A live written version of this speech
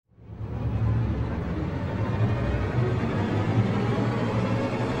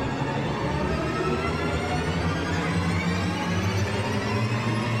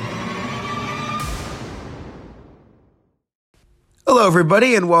Hello,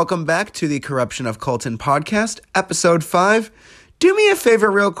 everybody, and welcome back to the Corruption of Colton podcast, episode 5. Do me a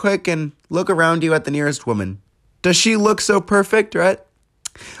favor real quick and look around you at the nearest woman. Does she look so perfect, right?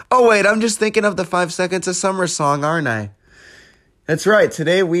 Oh, wait, I'm just thinking of the 5 Seconds of Summer song, aren't I? That's right,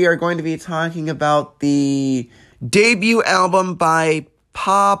 today we are going to be talking about the debut album by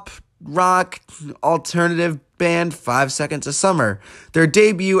pop, rock, alternative band 5 Seconds of Summer. Their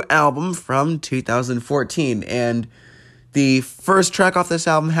debut album from 2014, and the first track off this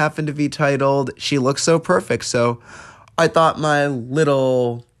album happened to be titled She Looks So Perfect, so I thought my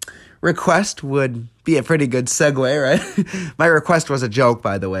little request would be a pretty good segue, right? My request was a joke,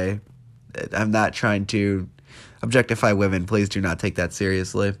 by the way. I'm not trying to objectify women. Please do not take that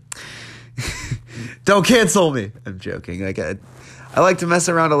seriously. Don't cancel me. I'm joking. I like to mess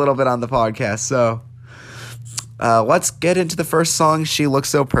around a little bit on the podcast, so let's get into the first song, She Looks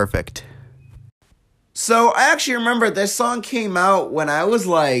So Perfect. So I actually remember this song came out when I was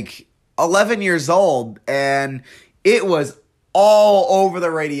like 11 years old, and it was all over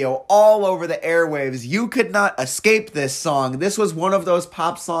the radio, all over the airwaves. You could not escape this song. This was one of those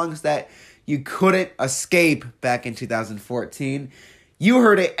pop songs that you couldn't escape back in 2014. You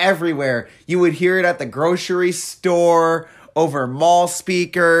heard it everywhere. You would hear it at the grocery store, over mall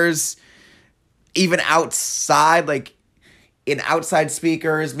speakers, even outside, like in outside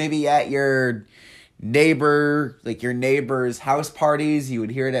speakers, maybe at your neighbor's house parties. You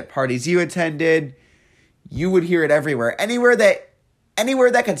would hear it at parties you attended. You would hear it everywhere. Anywhere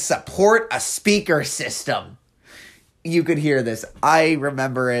that could support a speaker system, you could hear this. I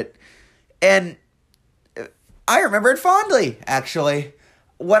remember it. And I remember it fondly, actually.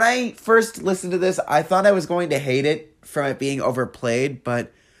 When I first listened to this, I thought I was going to hate it from it being overplayed,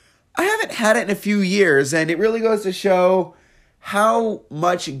 but I haven't had it in a few years, and it really goes to show how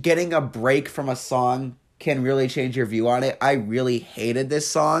much getting a break from a song can really change your view on it. I really hated this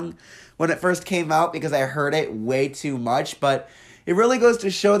song when it first came out because I heard it way too much, but it really goes to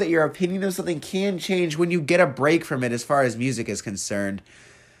show that your opinion of something can change when you get a break from it as far as music is concerned.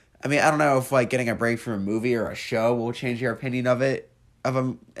 I mean, I don't know if getting a break from a movie or a show will change your opinion of it,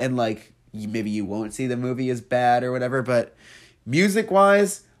 and maybe you won't see the movie as bad or whatever, but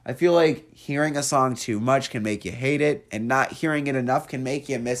music-wise, I feel like hearing a song too much can make you hate it, and not hearing it enough can make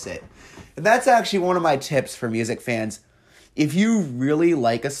you miss it. And that's actually one of my tips for music fans. If you really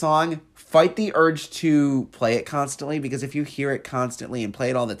like a song, fight the urge to play it constantly, because if you hear it constantly and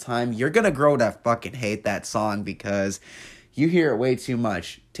play it all the time, you're going to grow to fucking hate that song because you hear it way too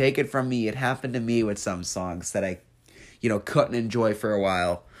much. Take it from me, it happened to me with some songs that I, couldn't enjoy for a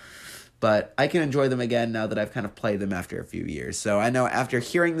while. But I can enjoy them again now that I've kind of played them after a few years. So I know after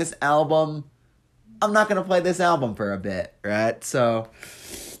hearing this album, I'm not going to play this album for a bit, right? So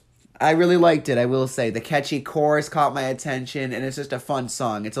I really liked it, I will say. The catchy chorus caught my attention, and it's just a fun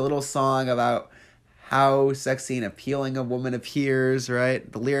song. It's a little song about how sexy and appealing a woman appears,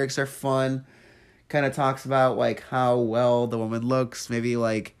 right? The lyrics are fun. Kind of talks about, how well the woman looks, maybe,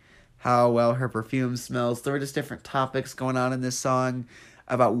 how well her perfume smells. There were just different topics going on in this song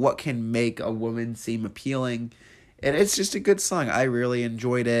about what can make a woman seem appealing. And it's just a good song. I really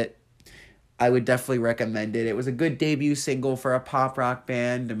enjoyed it. I would definitely recommend it. It was a good debut single for a pop rock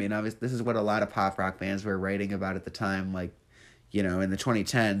band. I mean, obviously, this is what a lot of pop rock bands were writing about at the time. In the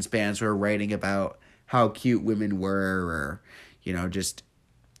 2010s, bands were writing about how cute women were, or, just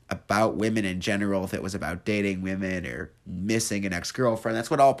about women in general, if it was about dating women or missing an ex-girlfriend. That's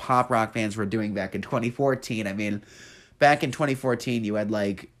what all pop rock bands were doing back in 2014. I mean, back in 2014, you had,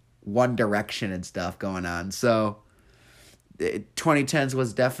 One Direction and stuff going on. So, 2010s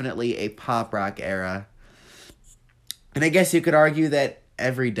was definitely a pop rock era. And I guess you could argue that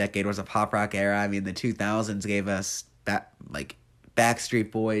every decade was a pop rock era. I mean, the 2000s gave us,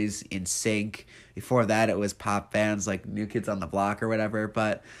 Backstreet Boys, NSYNC. Before that, it was pop bands like New Kids on the Block or whatever.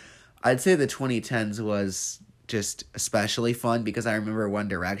 But I'd say the 2010s was just especially fun because I remember One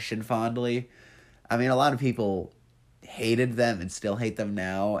Direction fondly. I mean, a lot of people hated them and still hate them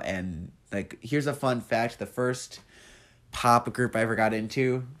now, and here's a fun fact: the first pop group I ever got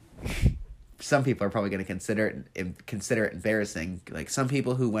into, some people are probably going to consider it embarrassing. Some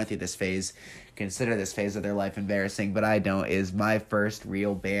people who went through this phase consider this phase of their life embarrassing, but I don't. Is my first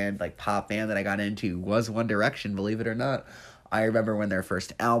real band, pop band that I got into was One Direction, believe it or not. I remember when their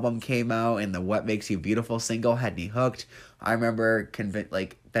first album came out and the What Makes You Beautiful single had me hooked. I remember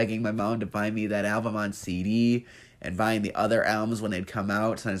begging my mom to buy me that album on CD and buying the other albums when they'd come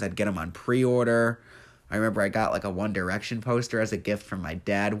out. Sometimes I'd get them on pre-order. I remember I got a One Direction poster as a gift from my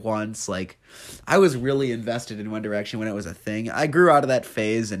dad once. I was really invested in One Direction when it was a thing. I grew out of that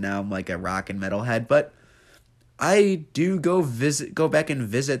phase and now I'm a rock and metal head, but I do go back and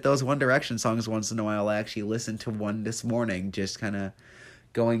visit those One Direction songs once in a while. I actually listened to one this morning, just kind of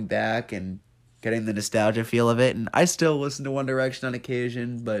going back and getting the nostalgia feel of it. And I still listen to One Direction on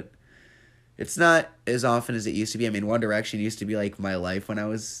occasion, but it's not as often as it used to be. I mean, One Direction used to be like my life when I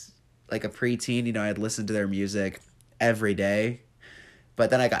was like a preteen. You know, I'd listen to their music every day, but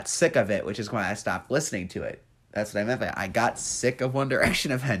then I got sick of it, which is why I stopped listening to it. That's what I meant by it. I got sick of One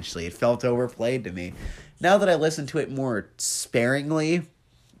Direction eventually. It felt overplayed to me. Now that I listen to it more sparingly,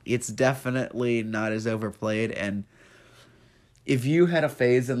 it's definitely not as overplayed. And if you had a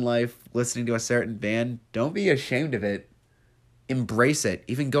phase in life listening to a certain band, don't be ashamed of it. Embrace it.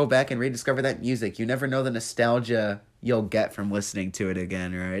 Even go back and rediscover that music. You never know the nostalgia you'll get from listening to it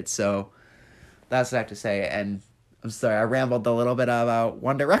again, right? So that's what I have to say. And I'm sorry, I rambled a little bit about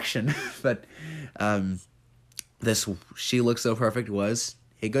One Direction, but this She Looks So Perfect was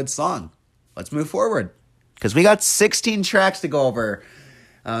a good song. Let's move forward, because we got 16 tracks to go over.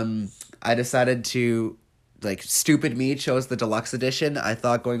 I decided to, like, stupid me chose the deluxe edition. I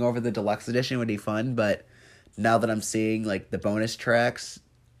thought going over the deluxe edition would be fun, but now that I'm seeing, like, the bonus tracks,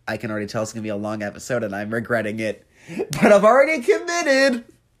 I can already tell it's going to be a long episode, and I'm regretting it. But I've already committed!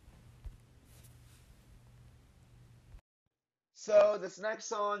 So this next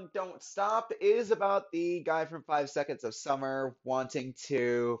song, Don't Stop, is about the guy from 5 Seconds of Summer wanting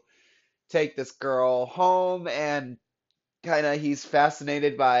to take this girl home, and kind of he's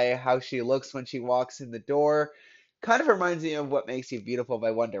fascinated by how she looks when she walks in the door. Kind of reminds me of What Makes You Beautiful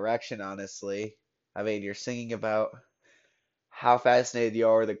by One Direction, honestly. I mean, you're singing about how fascinated you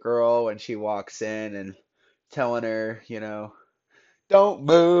are with a girl when she walks in and telling her, you know, don't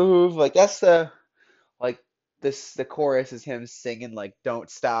move. Like, that's like, the chorus is him singing, like, don't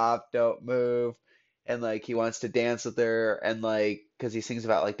stop, don't move. And, like, he wants to dance with her, and, like, because he sings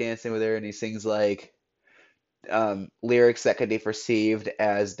about, like, dancing with her, and he sings, like, lyrics that could be perceived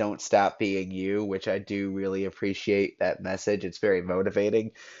as "Don't Stop Being You," which I do really appreciate that message. It's very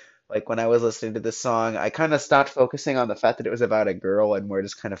motivating. Like, when I was listening to this song, I kind of stopped focusing on the fact that it was about a girl and more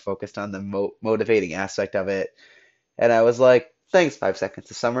just kind of focused on the motivating aspect of it. And I was like, thanks, 5 Seconds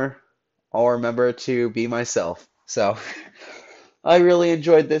of Summer. I'll remember to be myself. So I really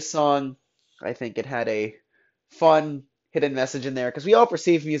enjoyed this song. I think it had a fun hidden message in there, because we all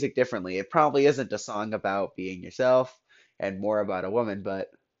perceive music differently. It probably isn't a song about being yourself and more about a woman, but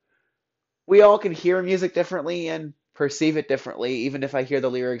we all can hear music differently and perceive it differently. Even if I hear the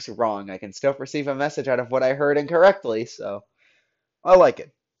lyrics wrong, I can still perceive a message out of what I heard incorrectly. So I like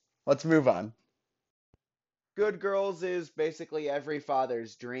it. Let's move on. Good Girls is basically every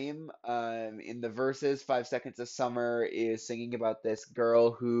father's dream. In the verses, 5 Seconds of Summer is singing about this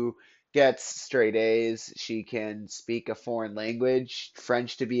girl who gets straight A's. She can speak a foreign language,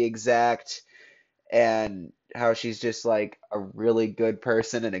 French to be exact, and how she's just like a really good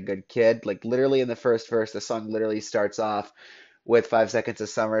person and a good kid. Like, literally in the first verse, the song literally starts off with 5 Seconds of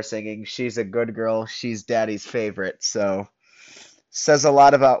Summer singing, "She's a good girl, she's daddy's favorite." So says a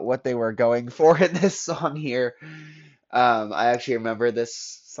lot about what they were going for in this song here. I actually remember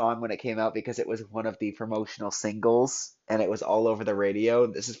this song when it came out because it was one of the promotional singles and it was all over the radio.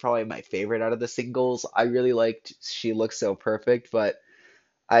 This is probably my favorite out of the singles. I really liked She Looks So Perfect, but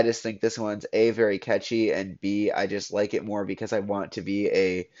I just think this one's A, very catchy, and B, I just like it more because I want to be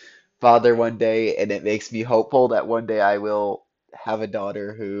a father one day, and it makes me hopeful that one day I will have a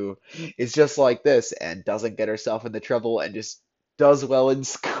daughter who is just like this and doesn't get herself into trouble and just does well in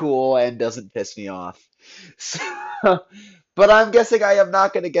school and doesn't piss me off. So, but I'm guessing I am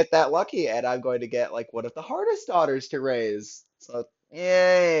not going to get that lucky, and I'm going to get like one of the hardest daughters to raise. So,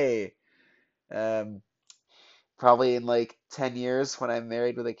 yay! Um, Probably in like 10 years when I'm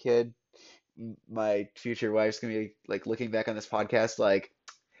married with a kid, my future wife's gonna be like looking back on this podcast like,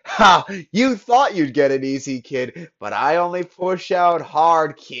 "Ha! You thought you'd get an easy kid, but I only push out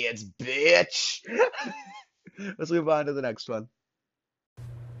hard kids, bitch." Let's move on to the next one.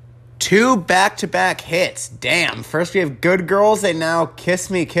 Two back-to-back hits. Damn. First we have Good Girls and now Kiss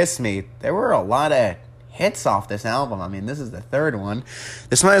Me, Kiss Me. There were a lot of hits off this album. I mean, this is the third one.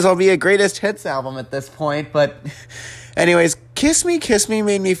 This might as well be a greatest hits album at this point, but anyways, Kiss Me, Kiss Me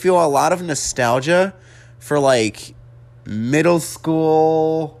made me feel a lot of nostalgia for like middle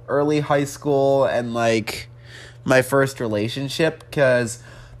school, early high school, and like my first relationship, because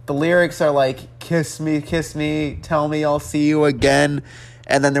the lyrics are like, kiss me, tell me I'll see you again.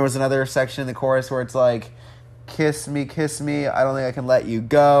 And then there was another section in the chorus where it's like, kiss me, I don't think I can let you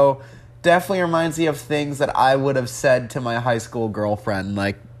go. Definitely reminds me of things that I would have said to my high school girlfriend.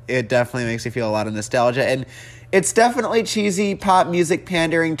 Like, it definitely makes me feel a lot of nostalgia. And it's definitely cheesy pop music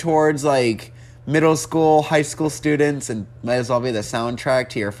pandering towards, like, middle school, high school students, and might as well be the soundtrack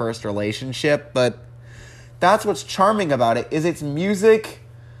to your first relationship. But that's what's charming about it, is it's music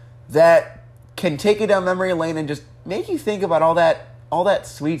that can take you down memory lane and just make you think about all that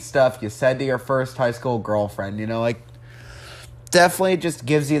sweet stuff you said to your first high school girlfriend, like, definitely just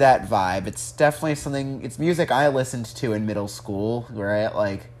gives you that vibe. It's definitely it's music I listened to in middle school, right?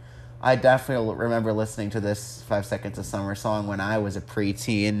 Like, I definitely remember listening to this 5 Seconds of Summer song when I was a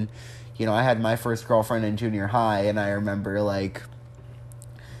preteen. I had my first girlfriend in junior high, and I remember, like,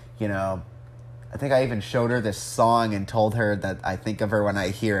 I think I even showed her this song and told her that I think of her when I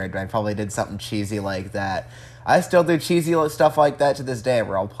hear it. I probably did something cheesy like that. I still do cheesy stuff like that to this day,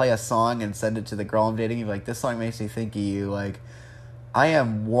 where I'll play a song and send it to the girl I'm dating and be like, this song makes me think of you. Like, I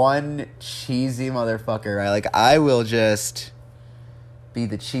am one cheesy motherfucker, right? Like, I will just be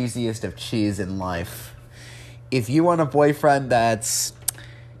the cheesiest of cheese in life. If you want a boyfriend that's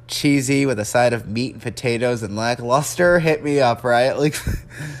cheesy with a side of meat and potatoes and lackluster, hit me up, right? Like,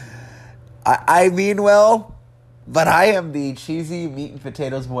 I mean well, but I am the cheesy meat and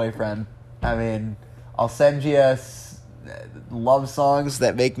potatoes boyfriend. I mean, I'll send you love songs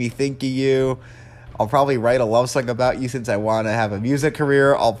that make me think of you. I'll probably write a love song about you since I want to have a music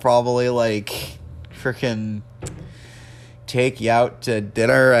career. I'll probably, like, freaking take you out to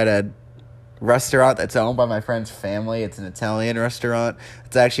dinner at a restaurant that's owned by my friend's family. It's an Italian restaurant.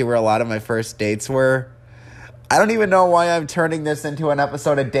 It's actually where a lot of my first dates were. I don't even know why I'm turning this into an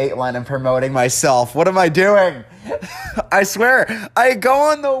episode of Dateline and promoting myself. What am I doing? I swear, I go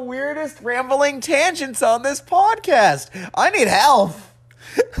on the weirdest rambling tangents on this podcast. I need help.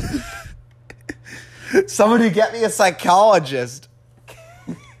 Somebody get me a psychologist.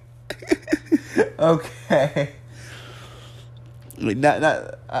 Okay.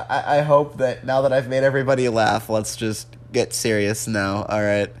 I hope that now that I've made everybody laugh, let's just get serious now. All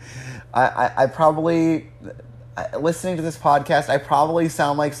right. I probably... listening to this podcast, I probably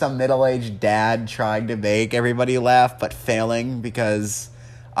sound like some middle-aged dad trying to make everybody laugh, but failing because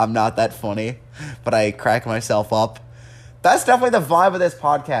I'm not that funny. But I crack myself up. That's definitely the vibe of this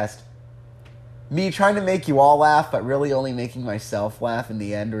podcast. Me trying to make you all laugh, but really only making myself laugh in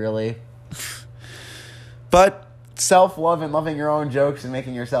the end, really. But self-love and loving your own jokes and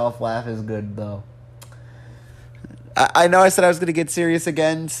making yourself laugh is good, though. I know I said I was going to get serious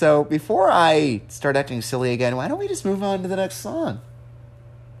again, so before I start acting silly again, why don't we just move on to the next song?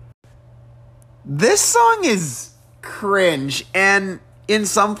 This song is cringe, and in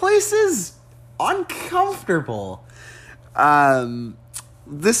some places, uncomfortable.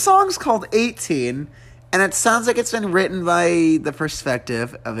 This song's called 18, and it sounds like it's been written by the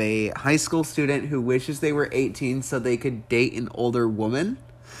perspective of a high school student who wishes they were 18 so they could date an older woman.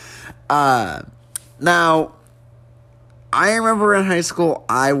 Now... I remember in high school,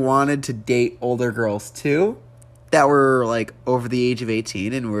 I wanted to date older girls, too, that were, like, over the age of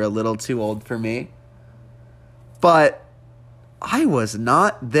 18 and were a little too old for me. But I was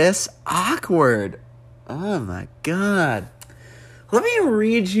not this awkward. Oh, my God. Let me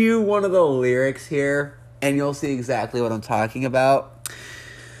read you one of the lyrics here, and you'll see exactly what I'm talking about.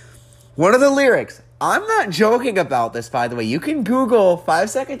 One of the lyrics. I'm not joking about this, by the way. You can Google 5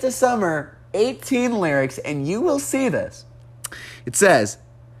 Seconds of Summer 18 lyrics, and you will see this. It says,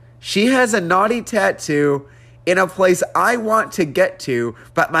 she has a naughty tattoo in a place I want to get to,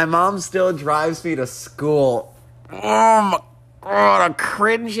 but my mom still drives me to school. Oh my God, I'm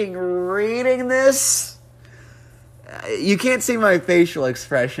cringing reading this. You can't see my facial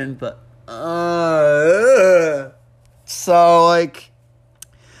expression, but so, like,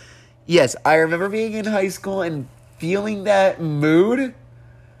 yes, I remember being in high school and feeling that mood,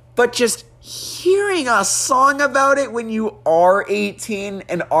 but just hearing a song about it when you are 18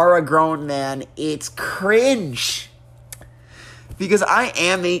 and are a grown man, it's cringe. Because I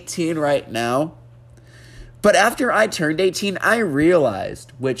am 18 right now. But after I turned 18, I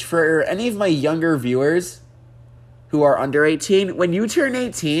realized, which for any of my younger viewers who are under 18, when you turn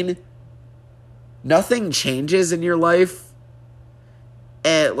 18, nothing changes in your life,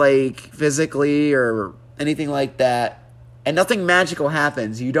 like physically or anything like that. And nothing magical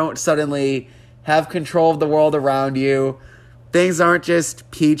happens. You don't suddenly have control of the world around you. Things aren't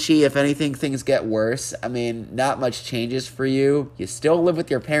just peachy. If anything, things get worse. I mean, not much changes for you. You still live with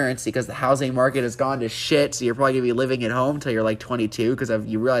your parents because the housing market has gone to shit. So you're probably going to be living at home until you're like 22 because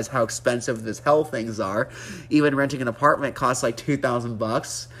you realize how expensive this hell things are. Even renting an apartment costs like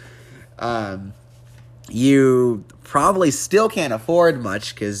 $2,000. You probably still can't afford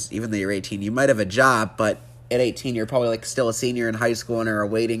much because even though you're 18, you might have a job, but at 18, you're probably, like, still a senior in high school and are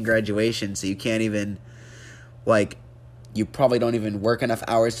awaiting graduation, so you can't even, like, you probably don't even work enough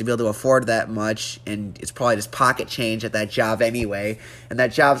hours to be able to afford that much, and it's probably just pocket change at that job anyway, and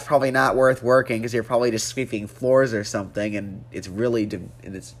that job's probably not worth working because you're probably just sweeping floors or something, and it's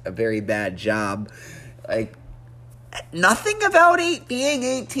a very bad job. Like, nothing about being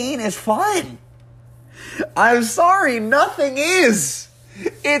 18 is fun. I'm sorry, nothing is.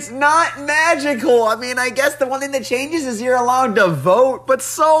 It's not magical. I mean, I guess the one thing that changes is you're allowed to vote, but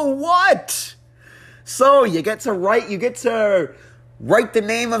so what? So you get to write the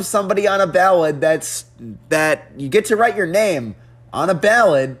name of somebody on a ballot you get to write your name on a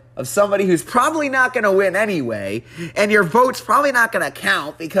ballot of somebody who's probably not going to win anyway, and your vote's probably not going to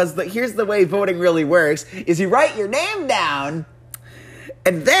count because here's the way voting really works, is you write your name down,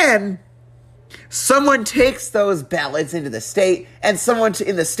 and then someone takes those ballots into the state, and someone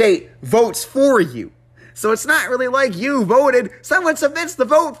in the state votes for you. So it's not really like you voted. Someone submits the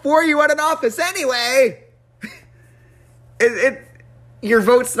vote for you at an office anyway. Your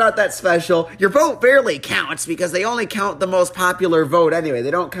vote's not that special. Your vote barely counts because they only count the most popular vote anyway.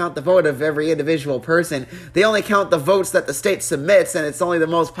 They don't count the vote of every individual person. They only count the votes that the state submits, and it's only the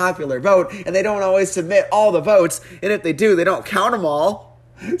most popular vote, and they don't always submit all the votes, and if they do, they don't count them all.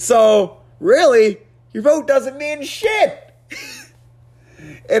 So, really, your vote doesn't mean shit.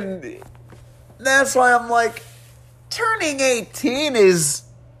 And that's why I'm like, turning 18 is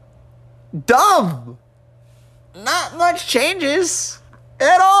dumb. Not much changes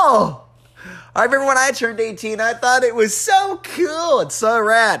at all. I remember when I turned 18, I thought it was so cool and so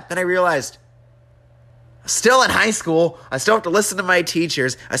rad. Then I realized, still in high school, I still have to listen to my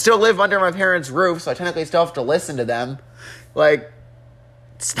teachers. I still live under my parents' roof, so I technically still have to listen to them. Like,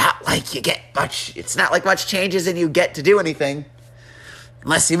 it's not like much changes and you get to do anything.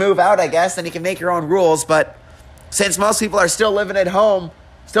 Unless you move out, I guess, then you can make your own rules. But since most people are still living at home,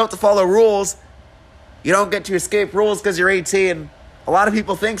 still have to follow rules, you don't get to escape rules because you're 18. A lot of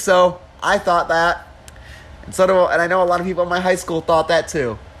people think so. I thought that. And I know a lot of people in my high school thought that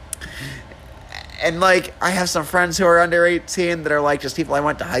too. And, like, I have some friends who are under 18 that are, like, just people I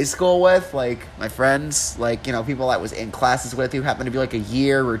went to high school with. Like, my friends, like, you know, people I was in classes with who happen to be, like, a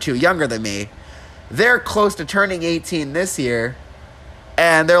year or two younger than me. They're close to turning 18 this year.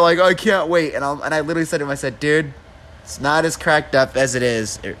 And they're like, I can't wait. And I literally said to him, I said, dude, it's not as cracked up as it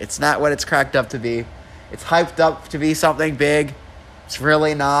is. It's not what it's cracked up to be. It's hyped up to be something big. It's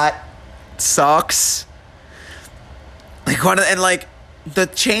really not. It sucks. The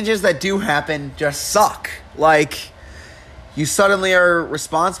changes that do happen just suck. Like, you suddenly are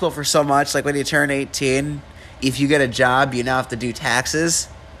responsible for so much. Like, when you turn 18, if you get a job, you now have to do taxes.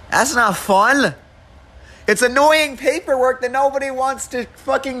 That's not fun. It's annoying paperwork that nobody wants to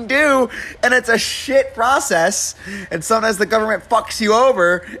fucking do, and it's a shit process, and sometimes the government fucks you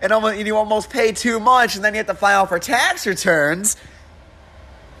over, and you almost pay too much, and then you have to file for tax returns.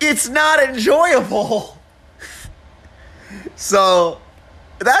 It's not enjoyable. So,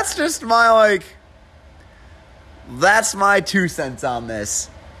 that's just that's my 2 cents on this.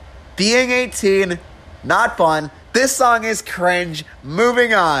 Being 18, not fun. This song is cringe.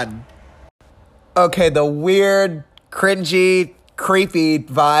 Moving on. Okay, the weird, cringy, creepy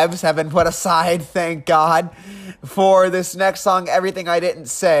vibes have been put aside, thank God, for this next song, Everything I Didn't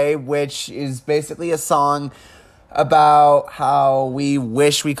Say, which is basically a song about how we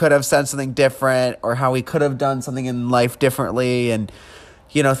wish we could have said something different or how we could have done something in life differently, and,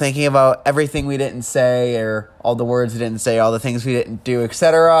 you know, thinking about everything we didn't say or all the words we didn't say, all the things we didn't do,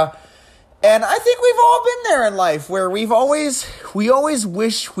 etc. And I think we've all been there in life where we always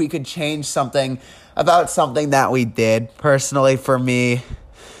wish we could change something about something that we did. Personally, for me,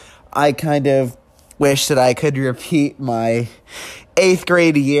 I kind of wish that I could repeat my 8th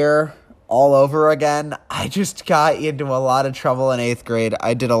grade year all over again. I just got into a lot of trouble in 8th grade.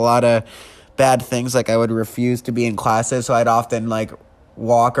 I did a lot of bad things, like I would refuse to be in classes, so I'd often, like,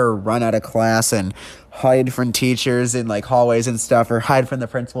 walk or run out of class and hide from teachers in, like, hallways and stuff, or hide from the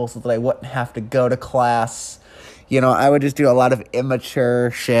principal so that I wouldn't have to go to class. You know, I would just do a lot of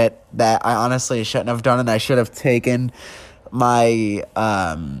immature shit that I honestly shouldn't have done, and I should have taken my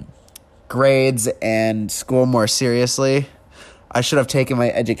grades and school more seriously. I should have taken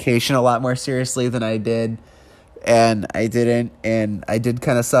my education a lot more seriously than I did, and I didn't, and I did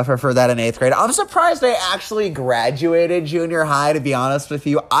kind of suffer for that in 8th grade. I'm surprised I actually graduated junior high, to be honest with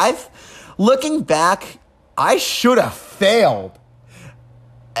you. Looking back, I should have failed.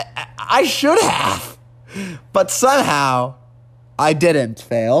 I should have. But somehow, I didn't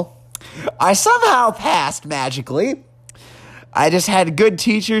fail. I somehow passed magically. I just had good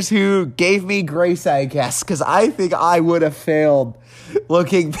teachers who gave me grace, I guess, because I think I would have failed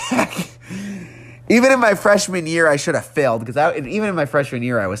looking back. Even in my freshman year, I should have failed because even in my freshman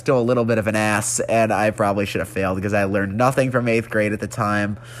year, I was still a little bit of an ass, and I probably should have failed because I learned nothing from 8th grade at the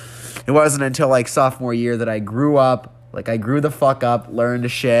time. It wasn't until like sophomore year that I grew up, like I grew the fuck up,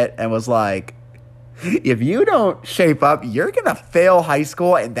 learned shit, and was like, if you don't shape up, you're gonna fail high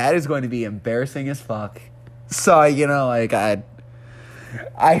school, and that is going to be embarrassing as fuck. So, you know, like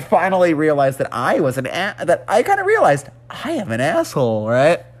I finally realized that I kind of realized I am an asshole,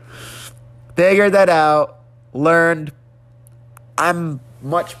 right? Figured that out, learned. I'm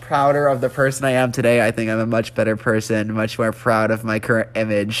much prouder of the person I am today. I think I'm a much better person, much more proud of my current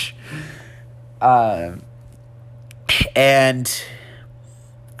image. And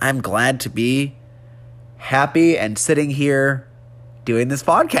I'm glad to be happy and sitting here doing this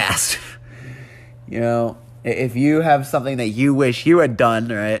podcast. You know, if you have something that you wish you had done,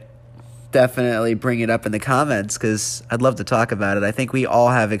 right, definitely bring it up in the comments because I'd love to talk about it. I think we all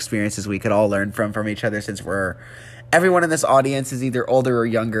have experiences we could all learn from each other since everyone in this audience is either older or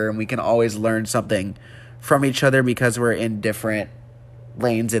younger, and we can always learn something from each other because we're in different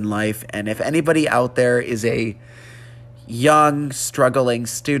lanes in life. And if anybody out there is a young, struggling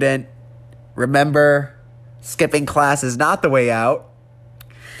student, remember, skipping class is not the way out.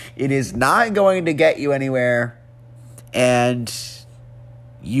 It is not going to get you anywhere, and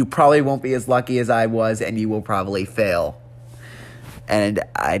you probably won't be as lucky as I was, and you will probably fail. And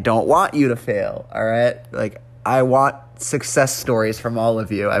I don't want you to fail, all right? Like, I want success stories from all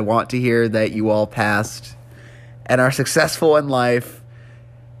of you. I want to hear that you all passed and are successful in life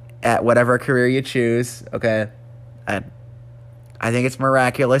at whatever career you choose, okay? And I think it's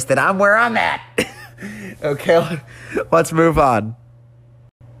miraculous that I'm where I'm at. Okay, let's move on.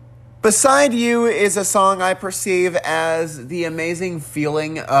 Beside You is a song I perceive as the amazing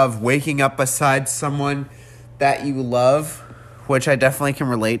feeling of waking up beside someone that you love, which I definitely can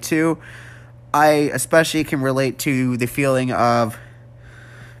relate to. I especially can relate to the feeling of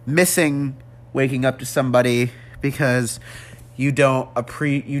missing waking up to somebody because you don't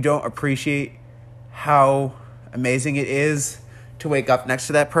appreciate how amazing it is to wake up next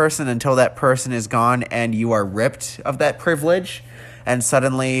to that person until that person is gone and you are ripped of that privilege. And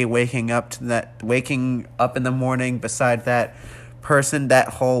suddenly waking up in the morning beside that person, that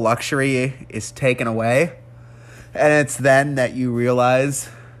whole luxury is taken away. And it's then that you realize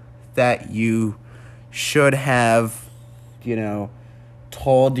that you should have, you know,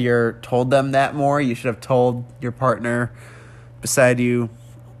 told them that more. You should have told your partner beside you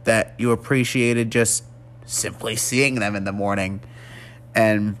that you appreciated just simply seeing them in the morning.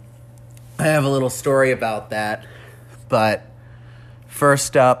 And I have a little story about that, but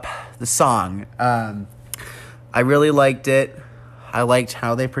first up, the song. I really liked it. I liked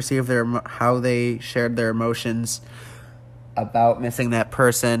how they how they shared their emotions about missing that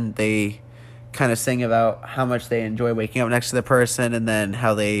person. They kind of sing about how much they enjoy waking up next to the person, and then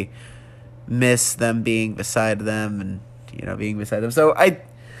how they miss them being beside them, and being beside them. So I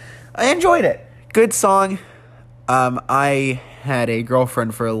enjoyed it. Good song. I had a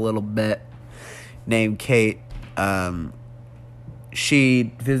girlfriend for a little bit named Kate.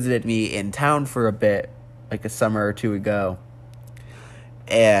 She visited me in town for a bit, like a summer or two ago.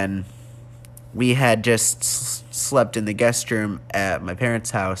 And we had just slept in the guest room at my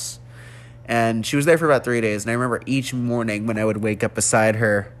parents' house. And she was there for about 3 days. And I remember each morning when I would wake up beside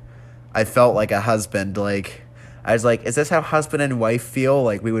her, I felt like a husband. Like, I was like, is this how husband and wife feel?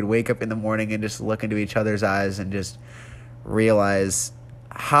 Like, we would wake up in the morning and just look into each other's eyes and just realize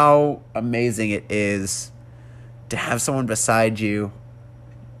how amazing it is to have someone beside you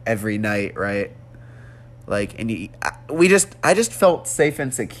every night, right? Like, and I just felt safe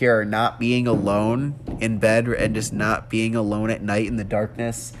and secure not being alone in bed and just not being alone at night in the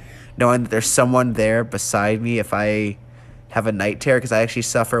darkness, knowing that there's someone there beside me if I have a night terror, because I actually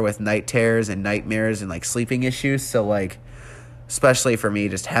suffer with night terrors and nightmares and like sleeping issues. So like, especially for me,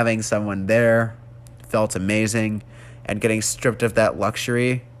 just having someone there felt amazing, and getting stripped of that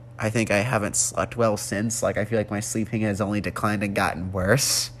luxury, I think I haven't slept well since. Like, I feel like my sleeping has only declined and gotten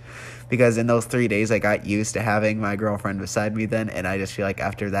worse, because in those 3 days I got used to having my girlfriend beside me then, and I just feel like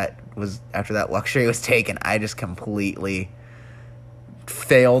after that luxury was taken, I just completely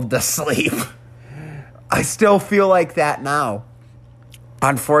failed to sleep. I still feel like that now.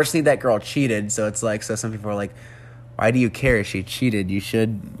 Unfortunately, that girl cheated, so it's like, so some people are like, why do you care? She cheated. You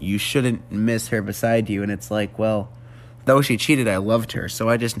shouldn't miss her beside you. And it's like, well, though she cheated, I loved her, so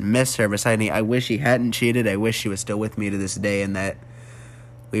I just miss her beside me. I wish she hadn't cheated. I wish she was still with me to this day, and that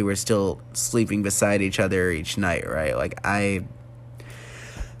we were still sleeping beside each other each night, right? Like, I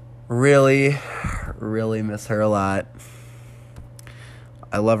really, really miss her a lot.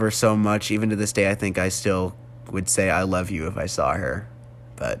 I love her so much. Even to this day, I think I still would say I love you if I saw her.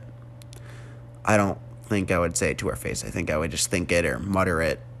 But I don't think I would say it to her face. I think I would just think it or mutter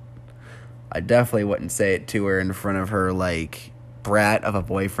it. I definitely wouldn't say it to her in front of her, like, brat of a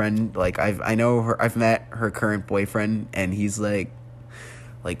boyfriend. Like, I know her, I've met her current boyfriend, and he's like,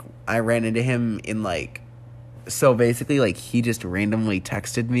 I ran into him in, like, so basically, like, he just randomly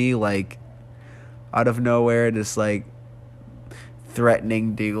texted me, like, out of nowhere, just, like,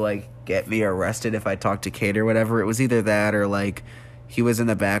 threatening to, like, get me arrested if I talked to Kate or whatever. It was either that or, like, he was in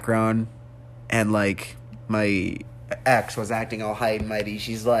the background, and, like, my ex was acting all high and mighty.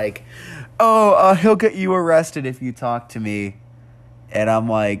 She's like, oh, he'll get you arrested if you talk to me. And I'm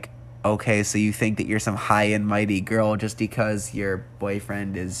like, okay, so you think that you're some high and mighty girl just because your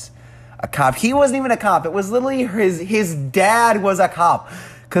boyfriend is a cop. He wasn't even a cop. It was literally his dad was a cop.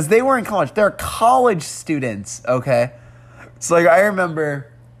 Because they were in college. They're college students, okay? So, like, I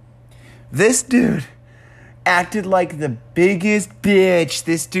remember this dude acted like the biggest bitch.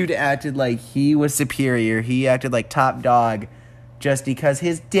 This dude acted like he was superior. He acted like top dog just because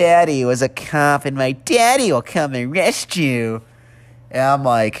his daddy was a cop and my daddy will come and arrest you. And I'm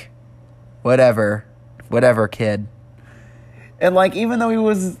like, whatever, kid. And, like, even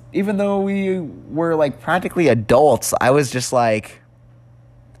though we were, like, practically adults, I was just like,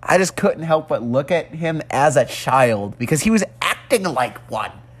 I just couldn't help but look at him as a child because he was acting like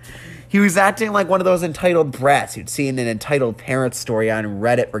one. He was acting like one of those entitled brats who'd seen an entitled parent story on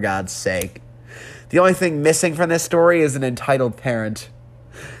Reddit, for God's sake. The only thing missing from this story is an entitled parent.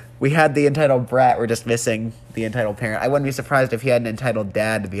 We had the entitled brat, we're just missing the entitled parent. I wouldn't be surprised if he had an entitled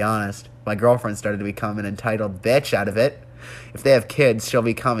dad, to be honest. My girlfriend started to become an entitled bitch out of it. If they have kids, she'll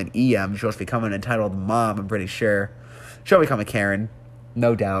become an EM. She'll become an entitled mom, I'm pretty sure. She'll become a Karen.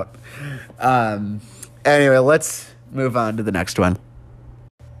 No doubt. Anyway, let's move on to the next one.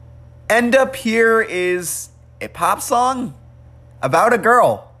 End Up Here is a pop song about a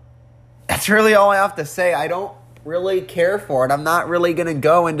girl. That's really all I have to say. I don't really care for it. I'm not really going to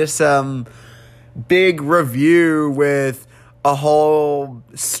go into some big review with a whole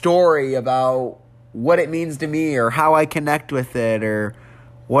story about what it means to me or how I connect with it or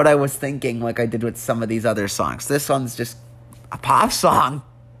what I was thinking like I did with some of these other songs. This one's just a pop song.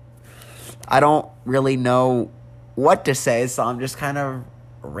 I don't really know what to say, so I'm just kind of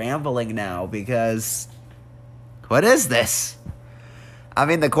rambling now because what is this? I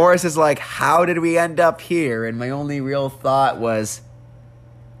mean, the chorus is like, how did we end up here? And my only real thought was,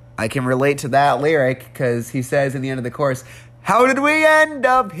 I can relate to that lyric because he says in the end of the chorus, how did we end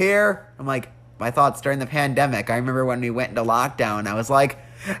up here? I'm like, my thoughts during the pandemic. I remember when we went into lockdown, I was like,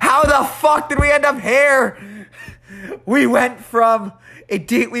 how the fuck did we end up here? We went from a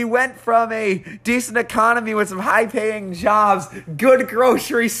decent economy with some high-paying jobs, good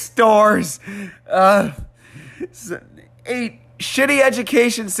grocery stores, a shitty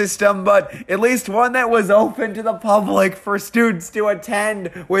education system, but at least one that was open to the public for students to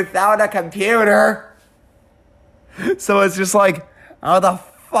attend without a computer. So it's just like, how the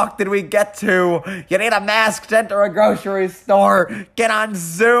fuck did we get to? You need a mask to enter a grocery store. Get on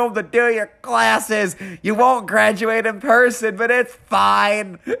Zoom to do your classes. You won't graduate in person, but it's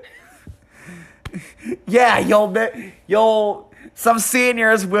fine. Yeah, some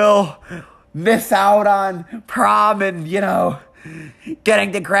seniors will miss out on prom and,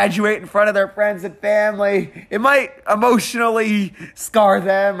 getting to graduate in front of their friends and family. It might emotionally scar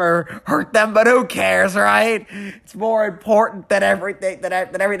them or hurt them, but who cares, right? It's more important that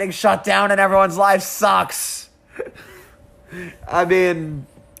everything shut down and everyone's life sucks. I mean,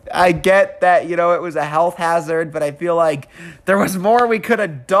 I get that, it was a health hazard, but I feel like there was more we could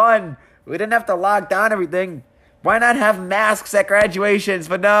have done. We didn't have to lock down everything. Why not have masks at graduations?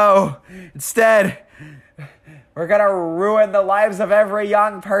 But no, instead, we're gonna ruin the lives of every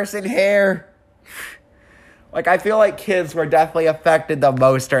young person here. Like, I feel like kids were definitely affected the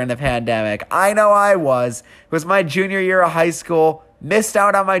most during the pandemic. I know I was. It was my junior year of high school. Missed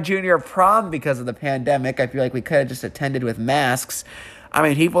out on my junior prom because of the pandemic. I feel like we could have just attended with masks. I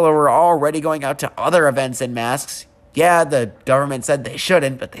mean, people were already going out to other events in masks. Yeah, the government said they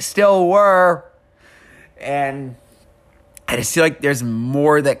shouldn't, but they still were. And I just feel like there's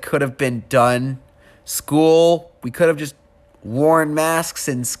more that could have been done. School, we could have just worn masks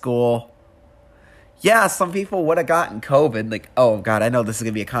in school. Yeah, some people would have gotten COVID. Like, oh God, I know this is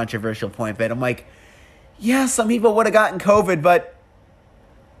going to be a controversial point, but I'm like, yeah, some people would have gotten COVID, but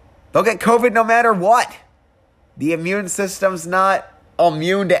they'll get COVID no matter what. The immune system's not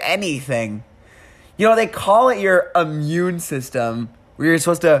immune to anything. They call it your immune system, where you're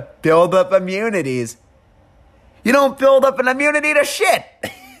supposed to build up immunities. You don't build up an immunity to shit.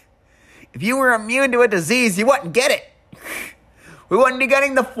 If you were immune to a disease, you wouldn't get it. We wouldn't be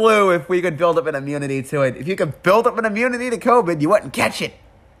getting the flu if we could build up an immunity to it. If you could build up an immunity to COVID, you wouldn't catch it.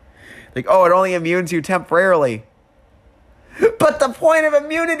 Like, oh, it only immunes you temporarily. But the point of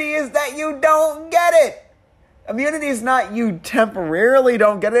immunity is that you don't get it. Immunity is not you temporarily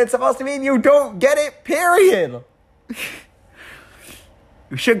don't get it. It's supposed to mean you don't get it, period.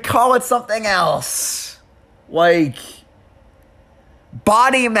 You should call it something else. Like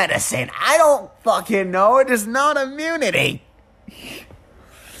body medicine. I don't fucking know. It is not immunity.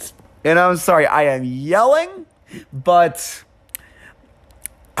 And I'm sorry, I am yelling, but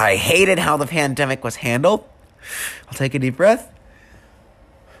I hated how the pandemic was handled. I'll take a deep breath.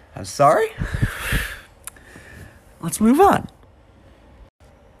 I'm sorry. Let's move on.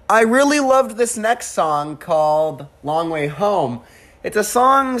 I really loved this next song called Long Way Home. It's a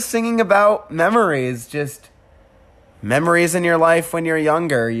song singing about memories, just memories in your life when you're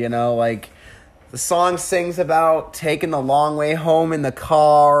younger, you know, like the song sings about taking the long way home in the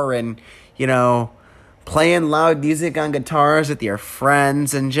car and, you know, playing loud music on guitars with your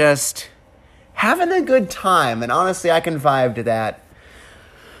friends and just having a good time. And honestly, I can vibe to that.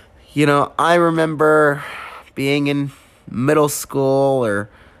 You know, I remember being in middle school or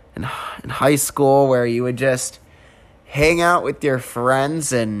in high school where you would just hang out with your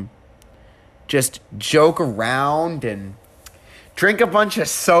friends and just joke around and drink a bunch of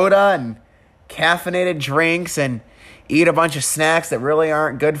soda and caffeinated drinks and eat a bunch of snacks that really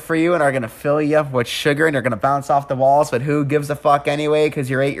aren't good for you and are going to fill you up with sugar and you're going to bounce off the walls, but who gives a fuck anyway because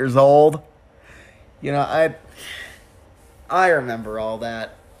you're 8 years old? You know, I remember all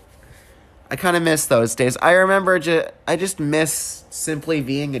that. I kind of miss those days. I remember I just miss simply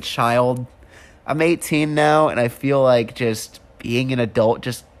being a child. I'm 18 now, and I feel like just being an adult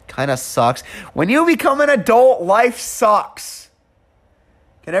just kind of sucks. When you become an adult, life sucks.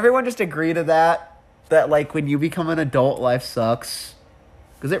 Can everyone just agree to that? That, like, when you become an adult, life sucks?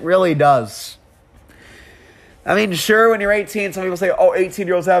 Because it really does. I mean, sure, when you're 18, some people say, oh,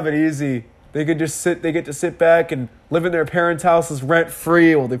 18-year-olds have it easy. They get to sit back and live in their parents' houses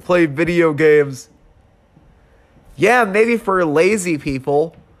rent-free while they play video games. Yeah, maybe for lazy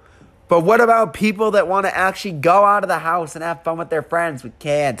people. But what about people that want to actually go out of the house and have fun with their friends? We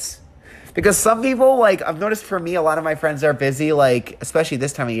can't. Because some people, like, I've noticed for me, a lot of my friends are busy, like, especially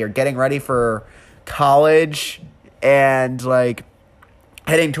this time of year, getting ready for college and, like,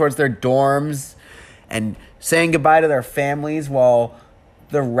 heading towards their dorms and saying goodbye to their families while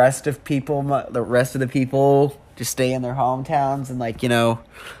the rest of the people just stay in their hometowns and, like, you know,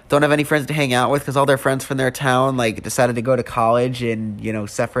 don't have any friends to hang out with because all their friends from their town, like, decided to go to college in, you know,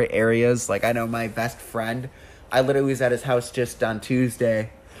 separate areas. Like, I know my best friend, I literally was at his house just on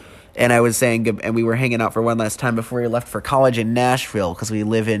Tuesday, and I was saying, and we were hanging out for one last time before he left for college in Nashville because we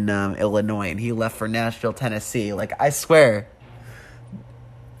live in Illinois, and he left for Nashville, Tennessee. Like, I swear,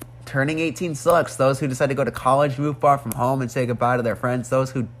 turning 18 sucks. Those who decide to go to college move far from home and say goodbye to their friends.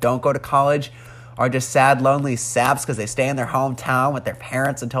 Those who don't go to college are just sad, lonely saps because they stay in their hometown with their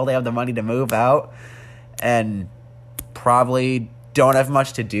parents until they have the money to move out and probably don't have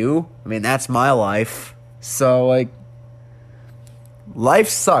much to do. I mean, that's my life. So, like, life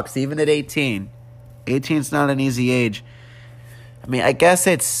sucks, even at 18. 18's not an easy age. I mean, I guess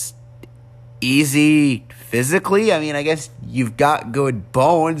it's easy physically. I mean, I guess you've got good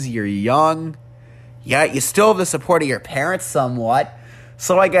bones. You're young. Yeah, you still have the support of your parents somewhat.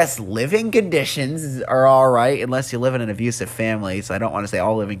 So I guess living conditions are all right, unless you live in an abusive family. So I don't want to say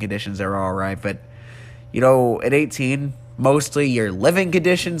all living conditions are all right. But, you know, at 18, mostly your living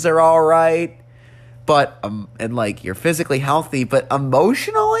conditions are all right. But, and, like, you're physically healthy. But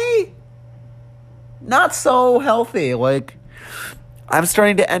emotionally, not so healthy. Like, I'm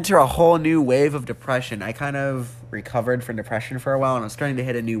starting to enter a whole new wave of depression. I kind of recovered from depression for a while, and I'm starting to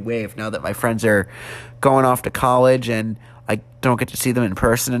hit a new wave now that my friends are going off to college, and I don't get to see them in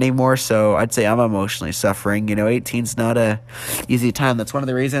person anymore, so I'd say I'm emotionally suffering. You know, 18's not a easy time. That's one of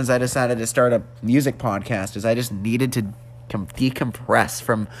the reasons I decided to start a music podcast, is I just needed to decompress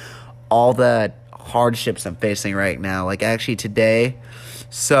from all the hardships I'm facing right now. Like, actually today,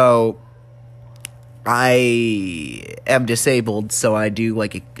 so I am disabled, so I do,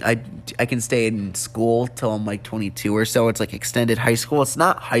 like, I can stay in school till I'm, like, 22 or so. It's, like, extended high school. It's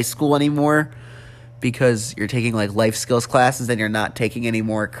not high school anymore because you're taking, like, life skills classes and you're not taking any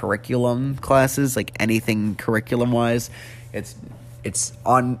more curriculum classes, like, anything curriculum-wise. It's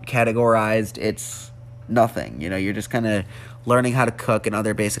uncategorized. It's nothing. You know, you're just kind of learning how to cook and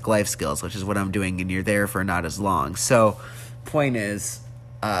other basic life skills, which is what I'm doing, and you're there for not as long. So, point is,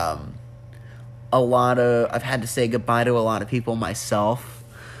 I've had to say goodbye to a lot of people myself.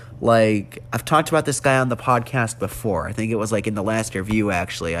 Like, I've talked about this guy on the podcast before. I think it was like in the last review,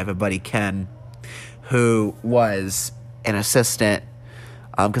 actually. I have a buddy, Ken, who was an assistant,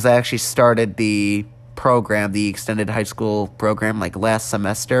 because I actually started the program, the extended high school program, like last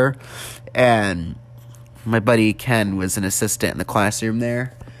semester, and my buddy Ken was an assistant in the classroom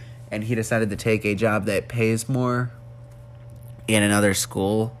there, and he decided to take a job that pays more in another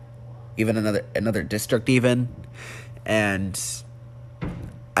school, even another district even, and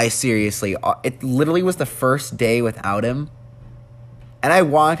I seriously, it literally was the first day without him, and I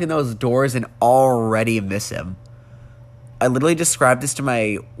walked in those doors and already miss him. I literally described this to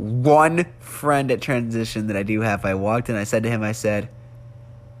my one friend at transition that I do have. I walked in, I said to him, I said,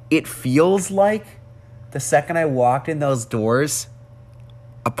 it feels like the second I walked in those doors,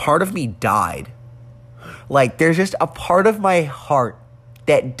 a part of me died. Like, there's just a part of my heart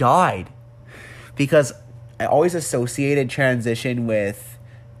that died. Because I always associated transition with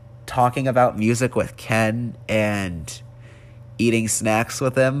talking about music with Ken and eating snacks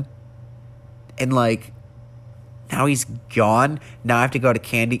with him. And, like, now he's gone. Now I have to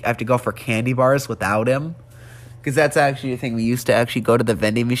go for candy bars without him. Because that's actually a thing. We used to actually go to the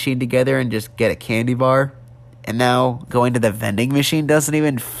vending machine together and just get a candy bar. And now going to the vending machine doesn't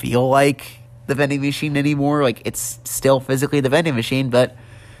even feel like the vending machine anymore. Like, it's still physically the vending machine, but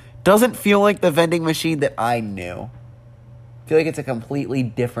doesn't feel like the vending machine that I knew. I feel like it's a completely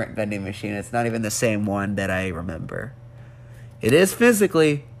different vending machine. It's not even the same one that I remember. It is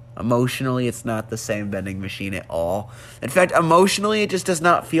physically. Emotionally, it's not the same vending machine at all. In fact, emotionally, it just does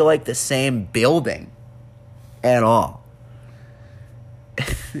not feel like the same building at all.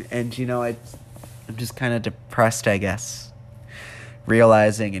 And, I'm just kind of depressed, I guess.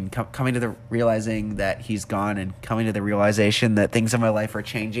 Realizing and coming to the realizing that he's gone, and coming to the realization that things in my life are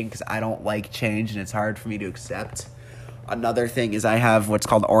changing because I don't like change and it's hard for me to accept. Another thing is I have what's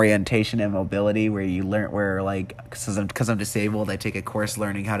called orientation and mobility, where you learn, because I'm disabled, I take a course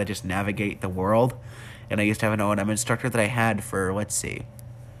learning how to just navigate the world. And I used to have an O&M instructor that I had for, I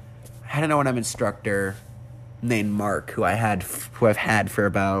had an O&M instructor named Mark, who I've had for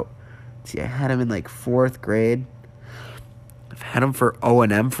about, I had him in like 4th grade. I've had him for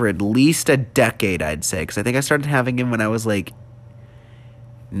O&M for at least a decade, I'd say, because I think I started having him when I was like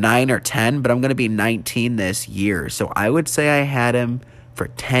 9 or 10, but I'm going to be 19 this year. So I would say I had him for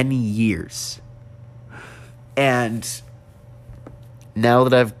 10 years. And now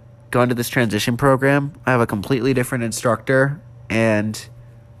that I've gone to this transition program, I have a completely different instructor, and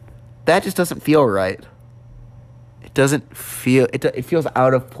that just doesn't feel right. It doesn't feel, it feels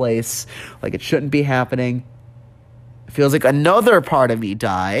out of place, like it shouldn't be happening. It feels like another part of me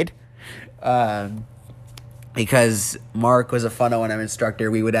died. Because Mark was a fun O&M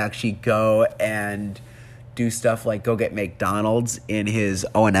instructor, we would actually go and do stuff like go get McDonald's in his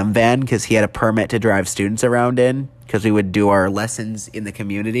O&M van, because he had a permit to drive students around in, because we would do our lessons in the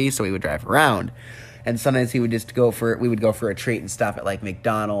community, so we would drive around. And sometimes we would go for a treat and stop at like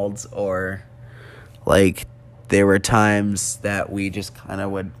McDonald's, or like there were times that we just kind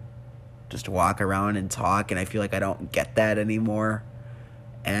of would just walk around and talk, and I feel like I don't get that anymore.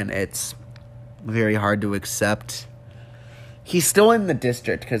 And it's very hard to accept. He's still in the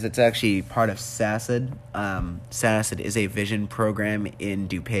district because it's actually part of SACID. SACID is a vision program in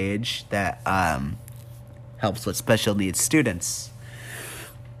DuPage that helps with special needs students.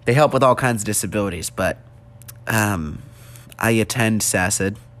 They help with all kinds of disabilities, but I attend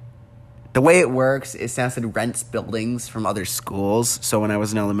SACID. The way it works is SACID rents buildings from other schools. So when I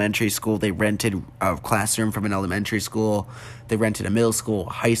was in elementary school, they rented a classroom from an elementary school. They rented a middle school,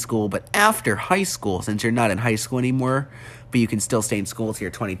 high school. But after high school, since you're not in high school anymore, but you can still stay in school till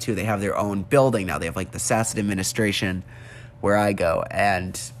you're 22, they have their own building now. They have like the SACID administration where I go.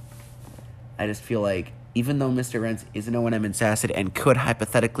 And I just feel like even though Mr. Rents is an O&M in SACID and could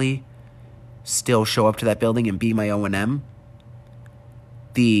hypothetically still show up to that building and be my O&M,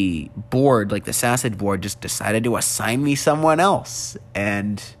 the board, like the SACID board, just decided to assign me someone else.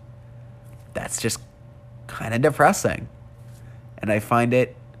 And that's just kind of depressing. And I find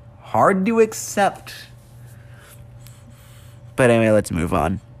it hard to accept. But anyway, let's move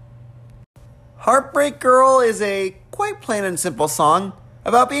on. Heartbreak Girl is a quite plain and simple song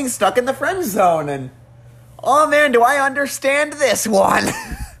about being stuck in the friend zone. And oh man, do I understand this one.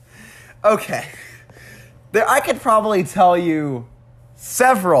 Okay. I could probably tell you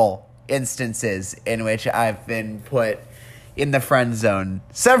several instances in which I've been put in the friend zone.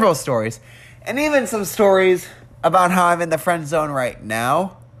 Several stories. And even some stories about how I'm in the friend zone right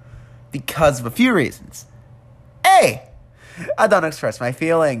now because of a few reasons. A, I don't express my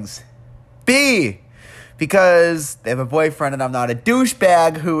feelings. B, because they have a boyfriend and I'm not a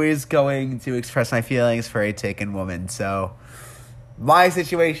douchebag who is going to express my feelings for a taken woman. So my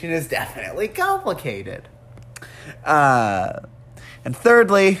situation is definitely complicated. And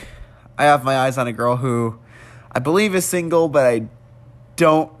thirdly, I have my eyes on a girl who I believe is single, but I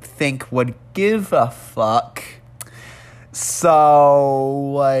don't think would give a fuck.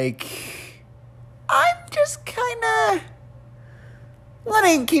 So, like, I'm just kind of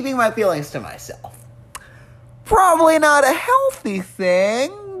keeping my feelings to myself. Probably not a healthy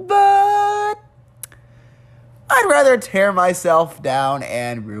thing, but I'd rather tear myself down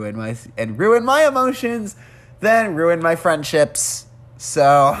and ruin my emotions than ruin my friendships.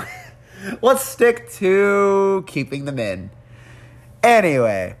 So, let's stick to keeping them in.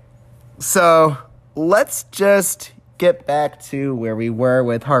 Anyway, so let's just get back to where we were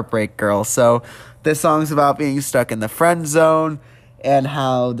with Heartbreak Girl. So this song's about being stuck in the friend zone and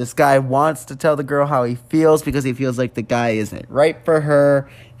how this guy wants to tell the girl how he feels because he feels like the guy isn't right for her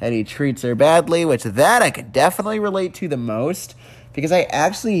and he treats her badly, which that I could definitely relate to the most because I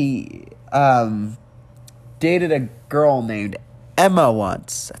actually dated a girl named Emma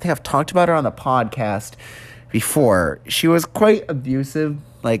once. I think I've talked about her on the podcast before. She was quite abusive,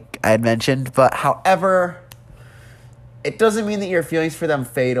 like I had mentioned, but however, it doesn't mean that your feelings for them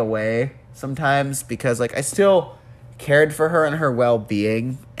fade away sometimes because, like, I still cared for her and her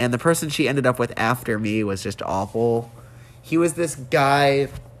well-being, and the person she ended up with after me was just awful. He was this guy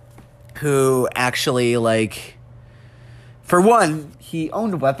who actually, like, for one, he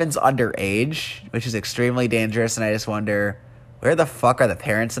owned weapons underage, which is extremely dangerous, and I just wonder, where the fuck are the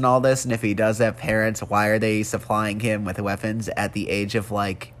parents in all this? And if he does have parents, why are they supplying him with weapons at the age of,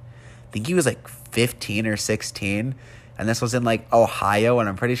 like, I think he was, like, 15 or 16, and this was in, like, Ohio, and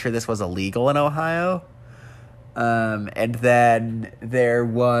I'm pretty sure this was illegal in Ohio. And then there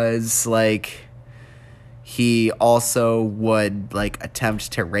was, like, he also would, like,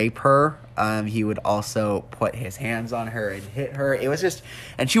 attempt to rape her. He would also put his hands on her and hit her. It was just,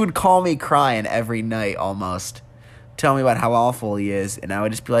 and she would call me crying every night almost, tell me about how awful he is, and I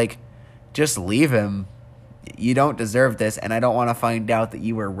would just be like, just leave him. You don't deserve this, and I don't want to find out that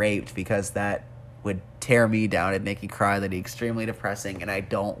you were raped because that would tear me down and make me cry. That'd be extremely depressing, and I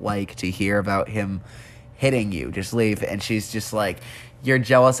don't like to hear about him hitting you. Just leave. And she's just like, you're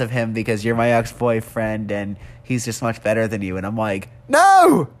jealous of him because you're my ex-boyfriend and he's just much better than you. And I'm like,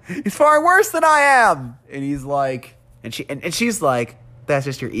 no, he's far worse than I am. And he's like, and she's like, that's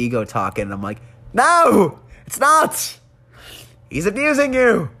just your ego talking. And I'm like, no, it's not. He's abusing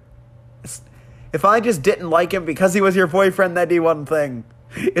you. If I just didn't like him because he was your boyfriend, that'd be one thing.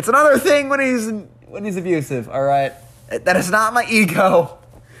 It's another thing when he's abusive, all right? That is not my ego.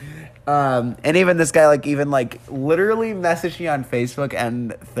 And even this guy, literally messaged me on Facebook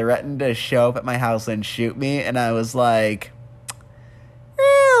and threatened to show up at my house and shoot me. And I was like,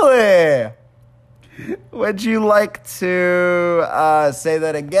 really? Would you like to say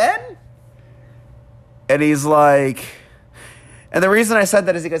that again? And he's like, and the reason I said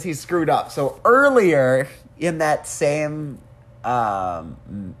that is because he screwed up. So earlier in that same,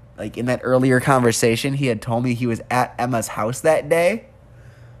 in that earlier conversation, he had told me he was at Emma's house that day.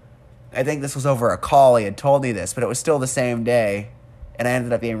 I think this was over a call. He had told me this, but it was still the same day. And I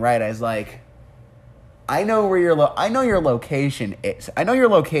ended up being right. I was like, I know where I know your location is. I know your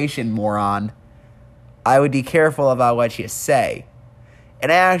location, moron. I would be careful about what you say.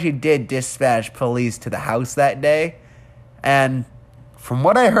 And I actually did dispatch police to the house that day. And from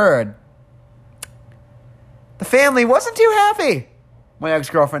what I heard, the family wasn't too happy. My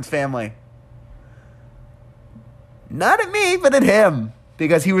ex-girlfriend's family. Not at me, but at him.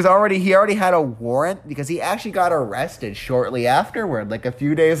 Because he already had a warrant, because he actually got arrested shortly afterward, like a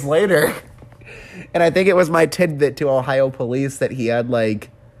few days later. And I think it was my tidbit to Ohio police that he had, like,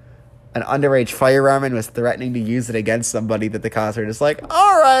 an underage firearm and was threatening to use it against somebody, that the cops were just like,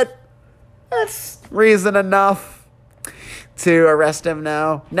 all right, that's reason enough to arrest him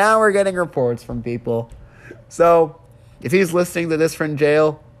now. Now we're getting reports from people. So, if he's listening to this from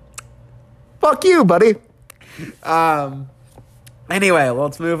jail, fuck you, buddy. Anyway,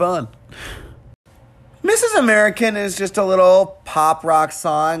 let's move on. Mrs. American is just a little pop rock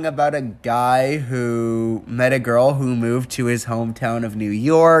song about a guy who met a girl who moved to his hometown of New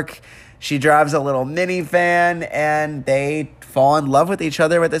York. She drives a little minivan, and they fall in love with each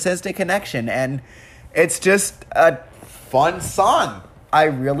other with this instant connection. And it's just a fun song. I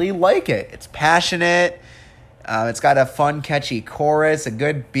really like it. It's passionate. It's got a fun, catchy chorus, a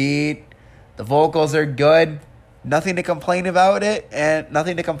good beat. The vocals are good. Nothing to complain about, and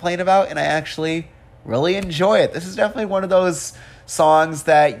I actually really enjoy it. This is definitely one of those songs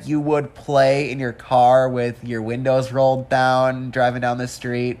that you would play in your car with your windows rolled down, driving down the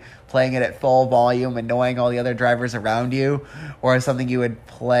street, playing it at full volume, annoying all the other drivers around you, or something you would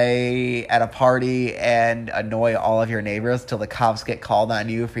play at a party and annoy all of your neighbors till the cops get called on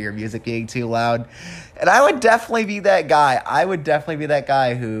you for your music being too loud. And I would definitely be that guy. I would definitely be that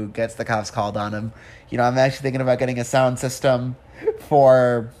guy who gets the cops called on him. You know, I'm actually thinking about getting a sound system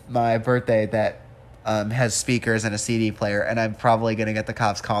for my birthday that has speakers and a CD player, and I'm probably going to get the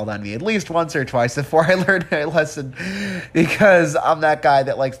cops called on me at least once or twice before I learn a lesson, because I'm that guy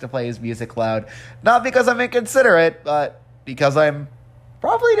that likes to play his music loud. Not because I'm inconsiderate, but because I'm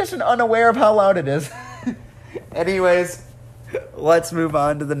probably just unaware of how loud it is. Anyways, let's move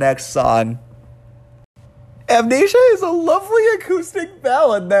on to the next song. Amnesia is a lovely acoustic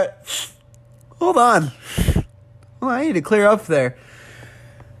ballad that... Hold on. Oh, I need to clear up there.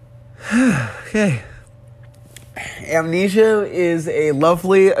 Okay. Amnesia is a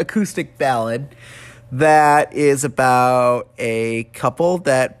lovely acoustic ballad that is about a couple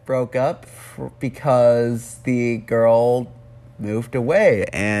that broke up because the girl moved away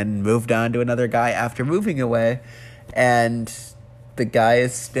and moved on to another guy after moving away, and the guy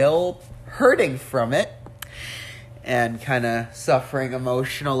is still hurting from it and kind of suffering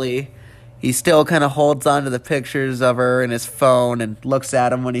emotionally. He still kind of holds on to the pictures of her in his phone and looks at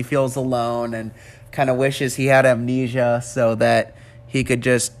them when he feels alone, and kind of wishes he had amnesia so that he could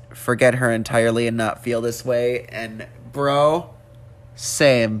just forget her entirely and not feel this way. And bro,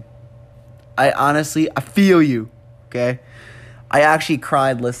 same. I feel you, okay? I actually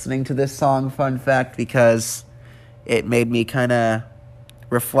cried listening to this song, fun fact, because it made me kind of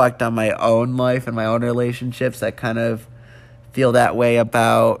reflect on my own life and my own relationships. I kind of feel that way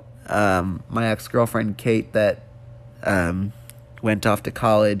about my ex-girlfriend Kate that went off to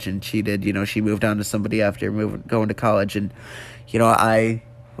college and cheated. You know, she moved on to somebody after going to college, and you know, I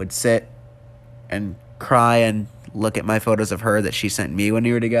would sit and cry and look at my photos of her that she sent me when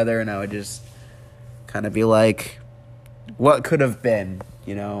we were together, and I would just kind of be like, what could have been,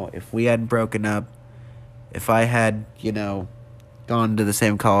 you know, if we hadn't broken up, if I had, you know, gone to the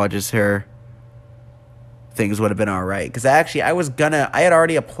same college as her, things would have been all right. Because I had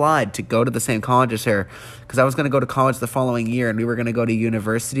already applied to go to the same college as her, because I was going to go to college the following year, and we were going to go to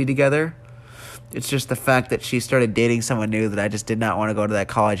university together. It's just the fact that she started dating someone new that I just did not want to go to that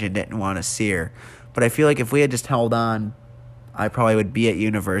college and didn't want to see her. But I feel like if we had just held on, I probably would be at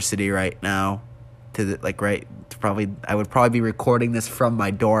university right now. I would probably be recording this from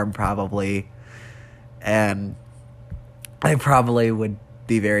my dorm probably, and I probably would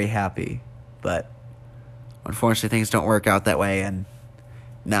be very happy. But unfortunately, things don't work out that way, and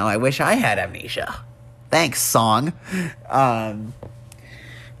now I wish I had amnesia. Thanks, song.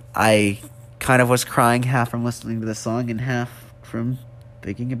 I kind of was crying half from listening to the song and half from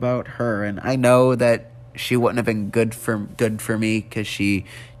thinking about her, and I know that she wouldn't have been good for me because she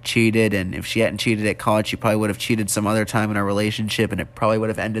cheated, and if she hadn't cheated at college, she probably would have cheated some other time in our relationship, and it probably would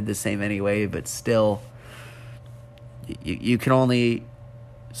have ended the same anyway. But still, you can only...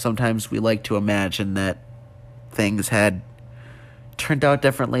 Sometimes we like to imagine that things had turned out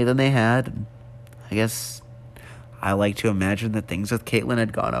differently than they had. And I guess I like to imagine that things with Caitlin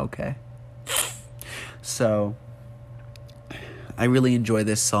had gone okay. So I really enjoy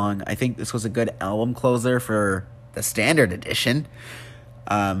this song. I think this was a good album closer for the standard edition.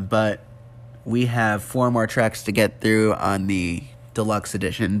 But we have 4 more tracks to get through on the deluxe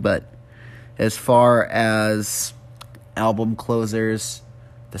edition. But as far as album closers,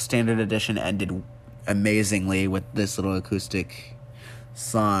 the standard edition ended amazingly with this little acoustic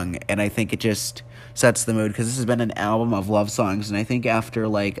song, and I think it just sets the mood, because this has been an album of love songs, and I think after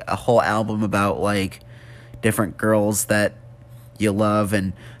like a whole album about like different girls that you love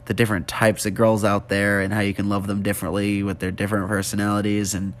and the different types of girls out there and how you can love them differently with their different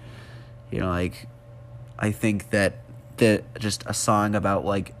personalities, and you know, like I think that just a song about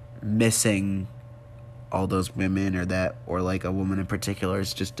like missing all those women or like a woman in particular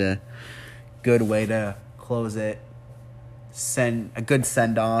is just a good way to close it. A good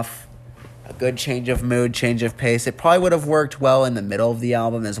send off, a good change of mood, change of pace. It probably would have worked well in the middle of the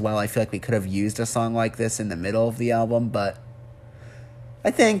album as well. I feel like we could have used a song like this in the middle of the album, but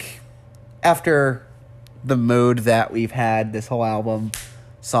I think after the mood that we've had this whole album,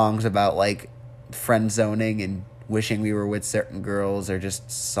 songs about like friend zoning and wishing we were with certain girls, or just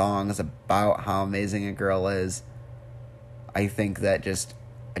songs about how amazing a girl is, I think that just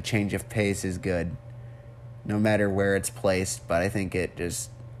a change of pace is good, no matter where it's placed. But I think it just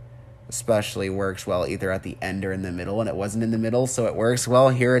especially works well either at the end or in the middle, and it wasn't in the middle, so it works well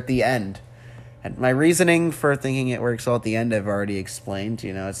here at the end. And my reasoning for thinking it works well at the end I've already explained.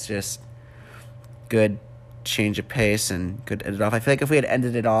 It's just good change of pace and good end it off. I feel like if we had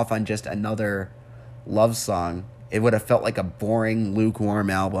ended it off on just another love song, it would have felt like a boring,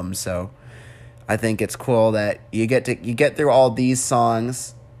 lukewarm album. So I think it's cool that you get through all these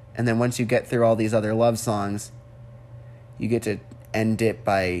songs, and then once you get through all these other love songs, you get to end it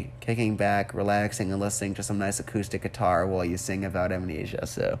by kicking back, relaxing, and listening to some nice acoustic guitar while you sing about amnesia.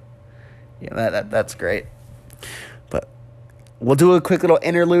 So yeah, that's great. But we'll do a quick little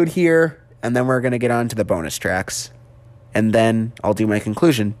interlude here, and then we're going to get on to the bonus tracks. And then I'll do my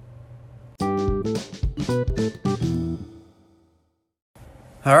conclusion.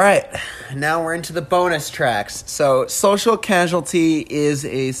 All right, now we're into the bonus tracks. So Social Casualty is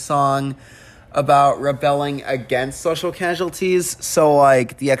a song about rebelling against social casualties. So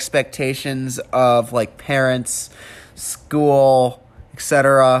like the expectations of like parents, school,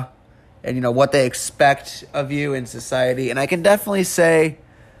 etc., and what they expect of you in society. And I can definitely say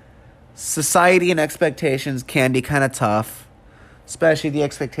society and expectations can be kind of tough, especially the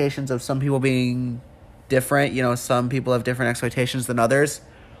expectations of some people being different. Some people have different expectations than others.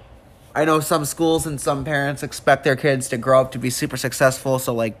 I know some schools and some parents expect their kids to grow up to be super successful,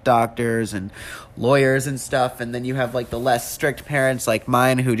 so like doctors and lawyers and stuff, and then you have like the less strict parents like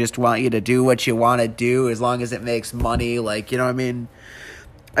mine who just want you to do what you want to do as long as it makes money, like, what I mean?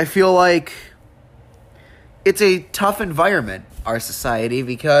 I feel like it's a tough environment, our society,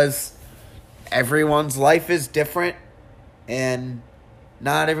 because everyone's life is different, and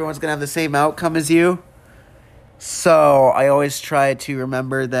not everyone's going to have the same outcome as you. So I always try to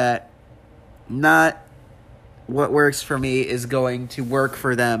remember that not what works for me is going to work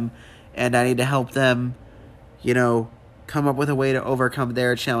for them, and I need to help them, come up with a way to overcome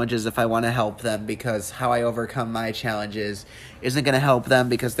their challenges if I want to help them, because how I overcome my challenges isn't going to help them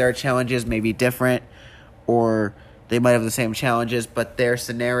because their challenges may be different, or they might have the same challenges, but their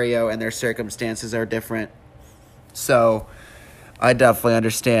scenario and their circumstances are different. So I definitely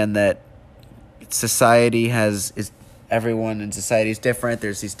understand that everyone in society is different.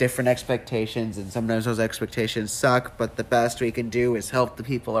 There's these different expectations, and sometimes those expectations suck, but the best we can do is help the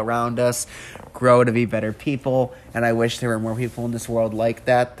people around us grow to be better people, and I wish there were more people in this world like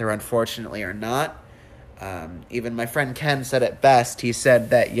that. There unfortunately are not. Even my friend Ken said it best. He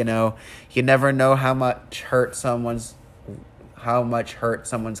said that, you never know how much hurt someone's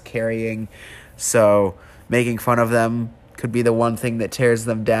carrying, so making fun of them could be the one thing that tears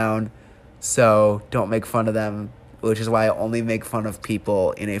them down. So don't make fun of them, which is why I only make fun of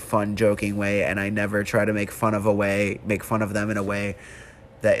people in a fun, joking way, and I never try to make fun of them in a way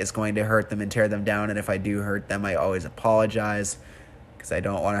that is going to hurt them and tear them down. And if I do hurt them, I always apologize because I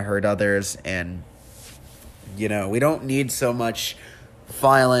don't want to hurt others. And, we don't need so much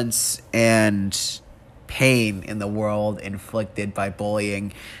violence and pain in the world inflicted by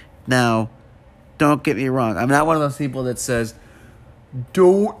bullying. Now, don't get me wrong. I'm not one of those people that says,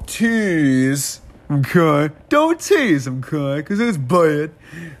 don't tease, okay? Don't tease, okay? Because it's bad.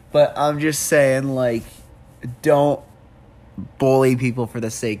 But I'm just saying, like, don't bully people for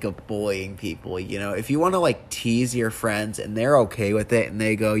the sake of bullying people, If you want to, like, tease your friends and they're okay with it and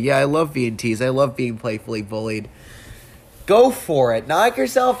they go, yeah, I love being teased, I love being playfully bullied, go for it. Knock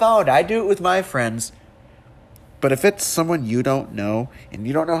yourself out. I do it with my friends. But if it's someone you don't know and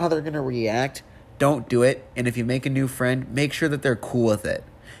you don't know how they're going to react, don't do it. And if you make a new friend, make sure that they're cool with it.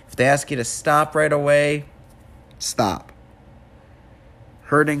 If they ask you to stop right away, stop.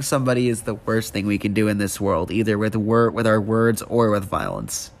 Hurting somebody is the worst thing we can do in this world, either with our words or with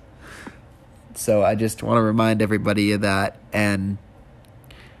violence. So I just want to remind everybody of that. And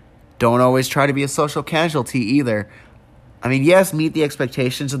don't always try to be a social casualty either. I mean, yes, meet the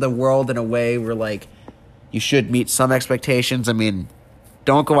expectations of the world in a way where, like, you should meet some expectations. I mean,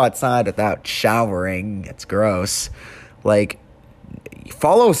 don't go outside without showering. It's gross. Like,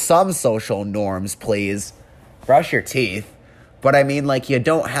 follow some social norms, please. Brush your teeth. But I mean, like, you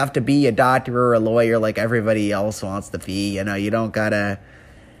don't have to be a doctor or a lawyer like everybody else wants to be. You don't gotta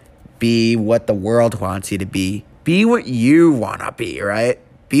be what the world wants you to be. Be what you want to be, right?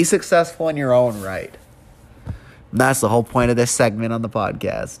 Be successful in your own right. And that's the whole point of this segment on the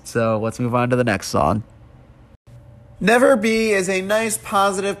podcast. So let's move on to the next song. Never Be is a nice,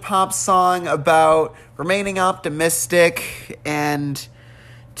 positive pop song about remaining optimistic and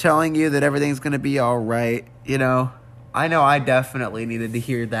telling you that everything's going to be all right. I know I definitely needed to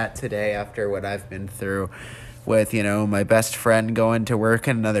hear that today after what I've been through with, my best friend going to work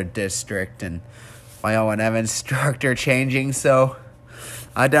in another district and my O&M instructor changing. So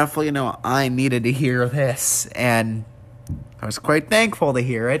I definitely know I needed to hear this, and I was quite thankful to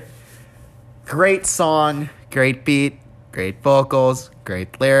hear it. Great song, great beat, great vocals,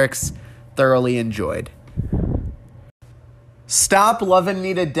 great lyrics. Thoroughly enjoyed. Stop loving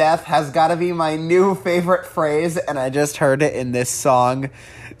me to death has got to be my new favorite phrase, and I just heard it in this song.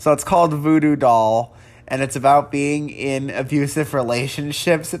 So it's called Voodoo Doll, and it's about being in abusive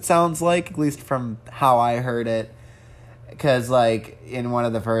relationships, it sounds like, at least from how I heard it. Because, like, in one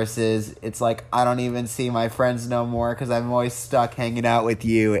of the verses, it's like, I don't even see my friends no more because I'm always stuck hanging out with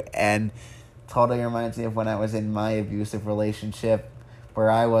you. And totally reminds me of when I was in my abusive relationship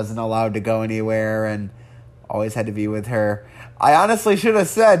where I wasn't allowed to go anywhere and always had to be with her. I honestly should have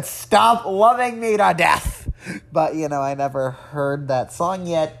said, stop loving me to death. But, I never heard that song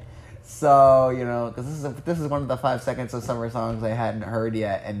yet. So, because this is one of the 5 Seconds of Summer songs I hadn't heard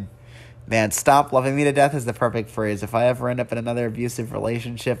yet. And, man, stop loving me to death is the perfect phrase. If I ever end up in another abusive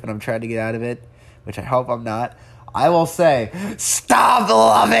relationship and I'm trying to get out of it, which I hope I'm not, I will say, stop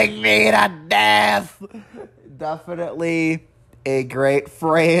loving me to death. Definitely a great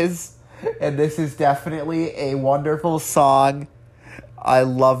phrase. And this is definitely a wonderful song. I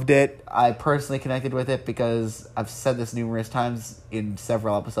loved it. I personally connected with it because I've said this numerous times in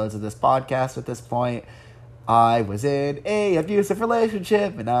several episodes of this podcast at this point. I was in a abusive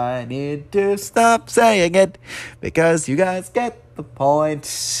relationship and I need to stop saying it because you guys get the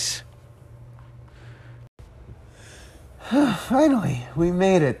point. Finally, we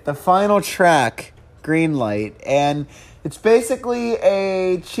made it. The final track, Green Light, and it's basically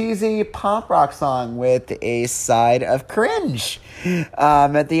a cheesy pop rock song with a side of cringe.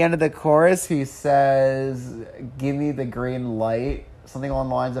 At the end of the chorus, he says, give me the green light. Something along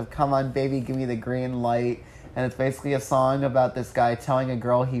the lines of, come on, baby, give me the green light. And it's basically a song about this guy telling a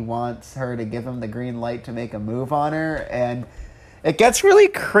girl he wants her to give him the green light to make a move on her. And it gets really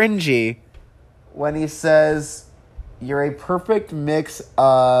cringy when he says, you're a perfect mix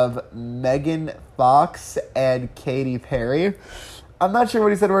of Megan Fox and Katy Perry. I'm not sure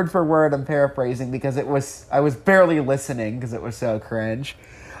what he said word for word. I'm paraphrasing because I was barely listening because it was so cringe.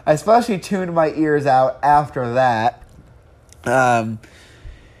 I especially tuned my ears out after that.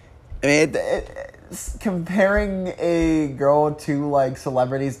 Comparing a girl to, like,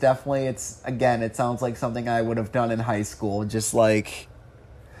 celebrities, definitely, it sounds like something I would have done in high school. Just, like,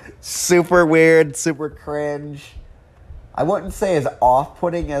 super weird, super cringe. I wouldn't say as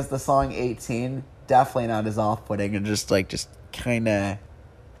off-putting as the song 18. Definitely not as off-putting, and just kind of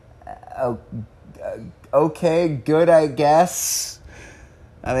okay, good, I guess.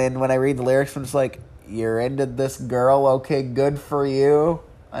 I mean, when I read the lyrics, I'm just like, you're into this girl, okay, good for you.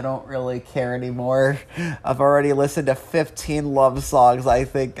 I don't really care anymore. I've already listened to 15 love songs. I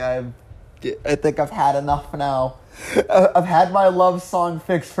think I've had enough now. I've had my love song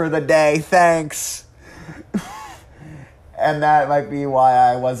fixed for the day. Thanks. And that might be why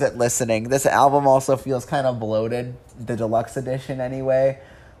I wasn't listening. This album also feels kind of bloated, the deluxe edition anyway.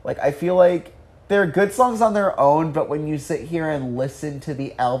 Like, I feel like they're good songs on their own, but when you sit here and listen to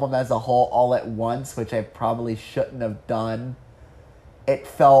the album as a whole all at once, which I probably shouldn't have done, it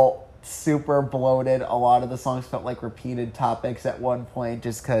felt super bloated. A lot of the songs felt like repeated topics at one point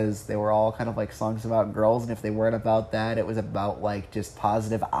just because they were all kind of like songs about girls, and if they weren't about that, it was about like just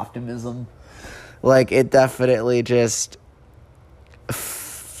positive optimism. Like, it definitely just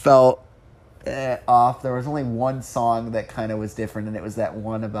felt off. There was only one song that kind of was different, and it was that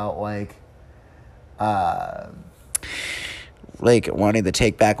one about like wanting to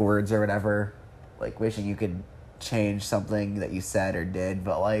take back words or whatever, like wishing you could change something that you said or did,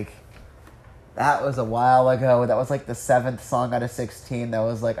 but like that was a while ago. That was like the 7th song out of 16. That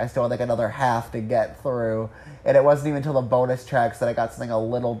was like, I still had like another half to get through, and it wasn't even until the bonus tracks that I got something a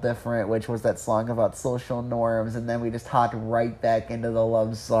little different, which was that song about social norms, and then we just hopped right back into the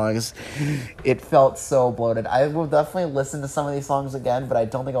love songs. It felt so bloated. I will definitely listen to some of these songs again, but I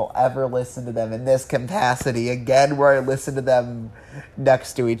don't think I'll ever listen to them in this capacity again, where I listen to them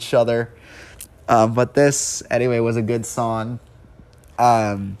next to each other. But this, anyway, was a good song.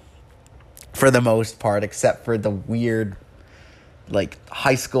 For the most part, except for the weird, like,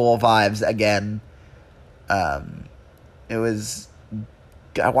 high school vibes again. It was,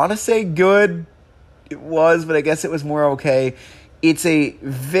 I want to say good. It was, but I guess it was more okay. It's a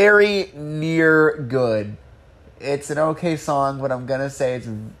very near good. It's an okay song, but I'm going to say it's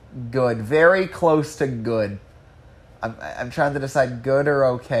good. Very close to good. I'm trying to decide good or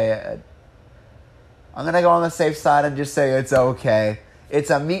okay. I'm going to go on the safe side and just say it's okay. It's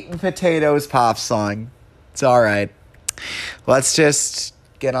a meat and potatoes pop song. It's all right. Let's just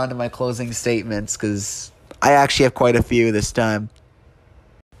get on to my closing statements, because I actually have quite a few this time.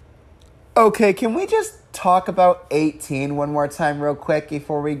 Okay, can we just talk about 18 one more time real quick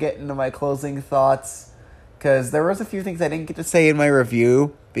before we get into my closing thoughts? Because there was a few things I didn't get to say in my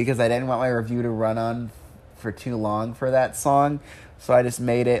review because I didn't want my review to run on for too long for that song. So I just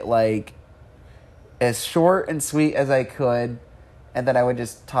made it like as short and sweet as I could, and then I would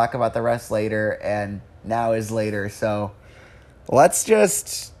just talk about the rest later, and now is later. So let's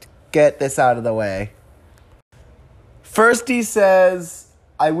just get this out of the way. First he says,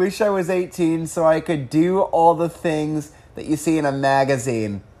 I wish I was 18 so I could do all the things that you see in a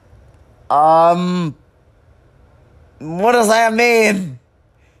magazine. What does that mean?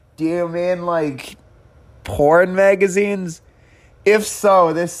 Do you mean, like, porn magazines? If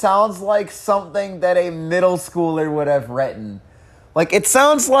so, this sounds like something that a middle schooler would have written. Like, it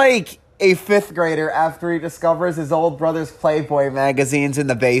sounds like a 5th grader after he discovers his old brother's Playboy magazines in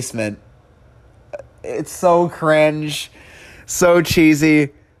the basement. It's so cringe. So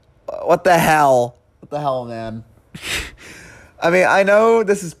cheesy. What the hell? What the hell, man? I mean, I know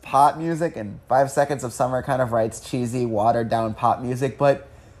this is pop music, and 5 Seconds of Summer kind of writes cheesy, watered-down pop music, but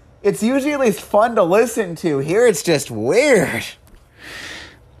it's usually at least fun to listen to. Here it's just weird.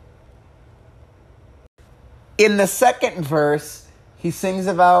 In the second verse, he sings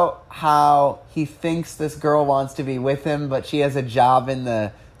about how he thinks this girl wants to be with him, but she has a job in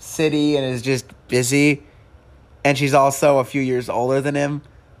the city and is just busy. And she's also a few years older than him.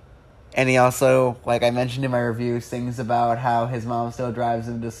 And he also, like I mentioned in my review, sings about how his mom still drives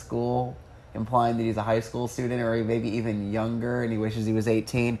him to school, implying that he's a high school student or maybe even younger, and he wishes he was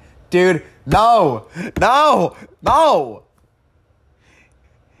 18. Dude, no! No! No!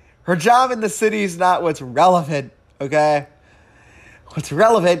 Her job in the city is not what's relevant, okay? What's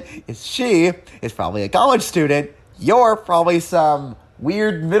relevant is she is probably a college student, you're probably some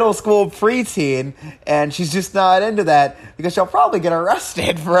weird middle school preteen, and she's just not into that because she'll probably get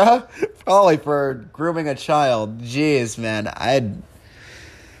arrested for probably for grooming a child. Jeez, man,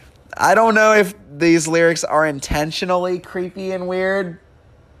 I don't know if these lyrics are intentionally creepy and weird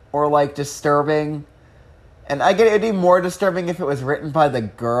or like disturbing. And I get it'd be more disturbing if it was written by the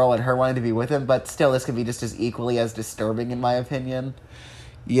girl and her wanting to be with him, but still this could be just as equally as disturbing in my opinion.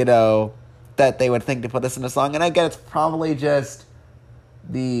 You know, that they would think to put this in a song. And I get it's probably just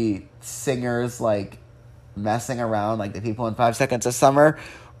the singers like messing around, like the people in 5 Seconds of Summer.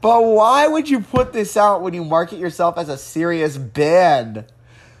 But why would you put this out when you market yourself as a serious band?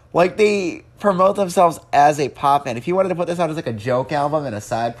 Like, they promote themselves as a pop band. If you wanted to put this out as like a joke album and a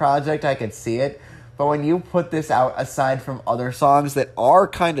side project, I could see it. But when you put this out aside from other songs that are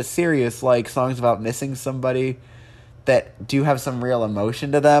kind of serious, like songs about missing somebody that do have some real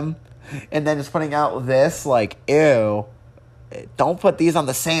emotion to them, and then just putting out this, like, ew. Don't put these on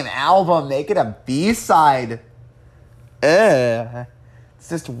the same album. Make it a B-side. Ugh. It's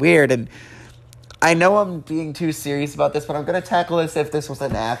just weird. And I know I'm being too serious about this, but I'm going to tackle this if this was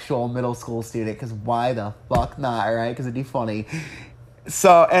an actual middle school student, because why the fuck not, right? Because it'd be funny.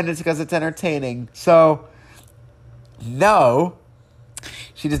 So, and it's because it's entertaining. So, no,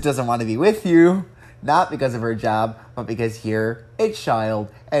 she just doesn't want to be with you. Not because of her job, but because you're a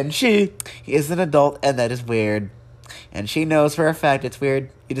child. And she is an adult, and that is weird. And she knows for a fact it's weird.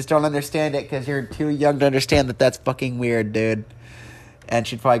 You just don't understand it because you're too young to understand that that's fucking weird, dude. And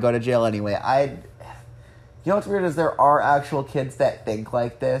she'd probably go to jail anyway. You know what's weird is there are actual kids that think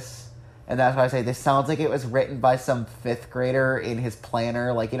like this. And that's why I say this sounds like it was written by some 5th grader in his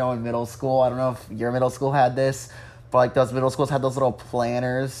planner. Like, you know, in middle school. I don't know if your middle school had this. But, like, those middle schools had those little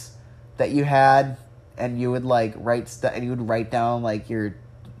planners that you had. And you would, like, and you would write down, like, your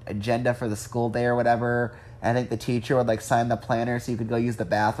agenda for the school day or whatever. And I think the teacher would, like, sign the planner so you could go use the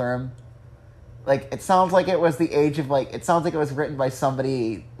bathroom. Like, it sounds like it was the age of, like, it sounds like it was written by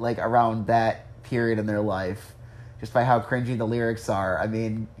somebody, like, around that period in their life. Just by how cringy the lyrics are. I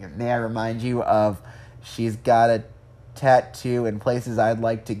mean, may I remind you of she's got a tattoo in places I'd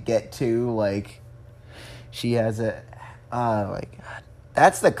like to get to. Like, she has a... Oh, my God.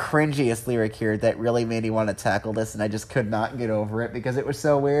 That's the cringiest lyric here that really made me want to tackle this, and I just could not get over it because it was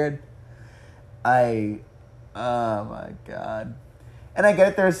so weird. Oh, my God. And I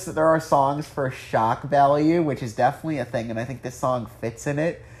get it, there are songs for shock value, which is definitely a thing, and I think this song fits in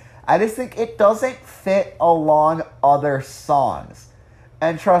it. I just think it doesn't fit along other songs.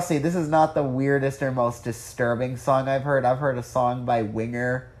 And trust me, this is not the weirdest or most disturbing song I've heard. I've heard a song by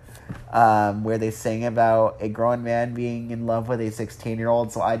Winger where they sing about a grown man being in love with a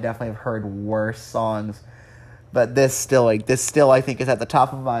 16-year-old, so I definitely have heard worse songs. But this still I think is at the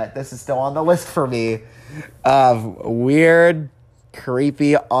top of this is still on the list for me of weird,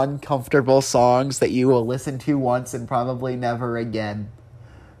 creepy, uncomfortable songs that you will listen to once and probably never again.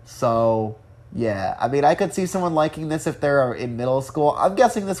 So, yeah. I mean, I could see someone liking this if they're in middle school. I'm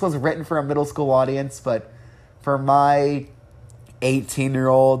guessing this was written for a middle school audience, but for my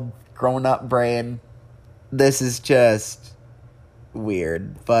 18-year-old grown-up brain, this is just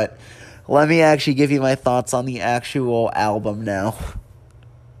weird. But let me actually give you my thoughts on the actual album now.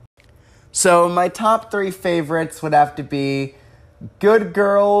 So my top 3 favorites would have to be Good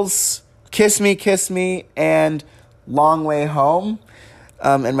Girls, Kiss Me, and Long Way Home.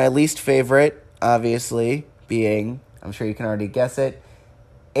 And my least favorite, obviously, being, I'm sure you can already guess it,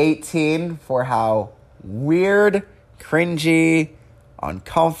 18, for how weird, cringy,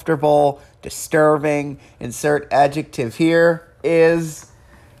 uncomfortable, disturbing, insert adjective here, is.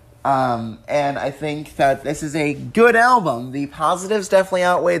 And I think that this is a good album. The positives definitely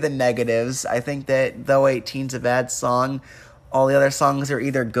outweigh the negatives. I think that though 18's a bad song, all the other songs are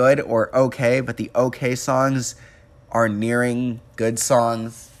either good or okay, but the okay songs are nearing good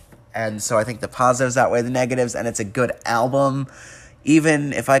songs. And so I think the positives outweigh the negatives, and it's a good album.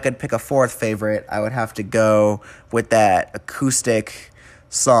 Even if I could pick a fourth favorite, I would have to go with that acoustic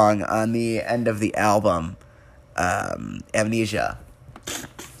song on the end of the album, Amnesia.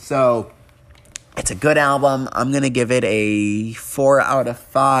 So, it's a good album. I'm going to give it a 4 out of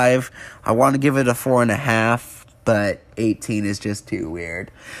 5. I want to give it a 4.5, but 18 is just too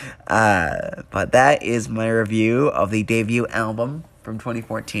weird. But that is my review of the debut album from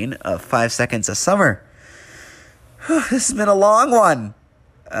 2014 of 5 Seconds of Summer. This has been a long one.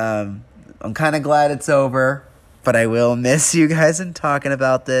 I'm kind of glad it's over, but I will miss you guys and talking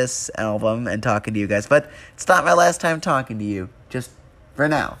about this album and talking to you guys. But it's not my last time talking to you, just for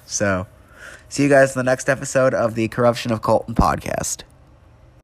now. So, see you guys in the next episode of the Corruption of Colton podcast.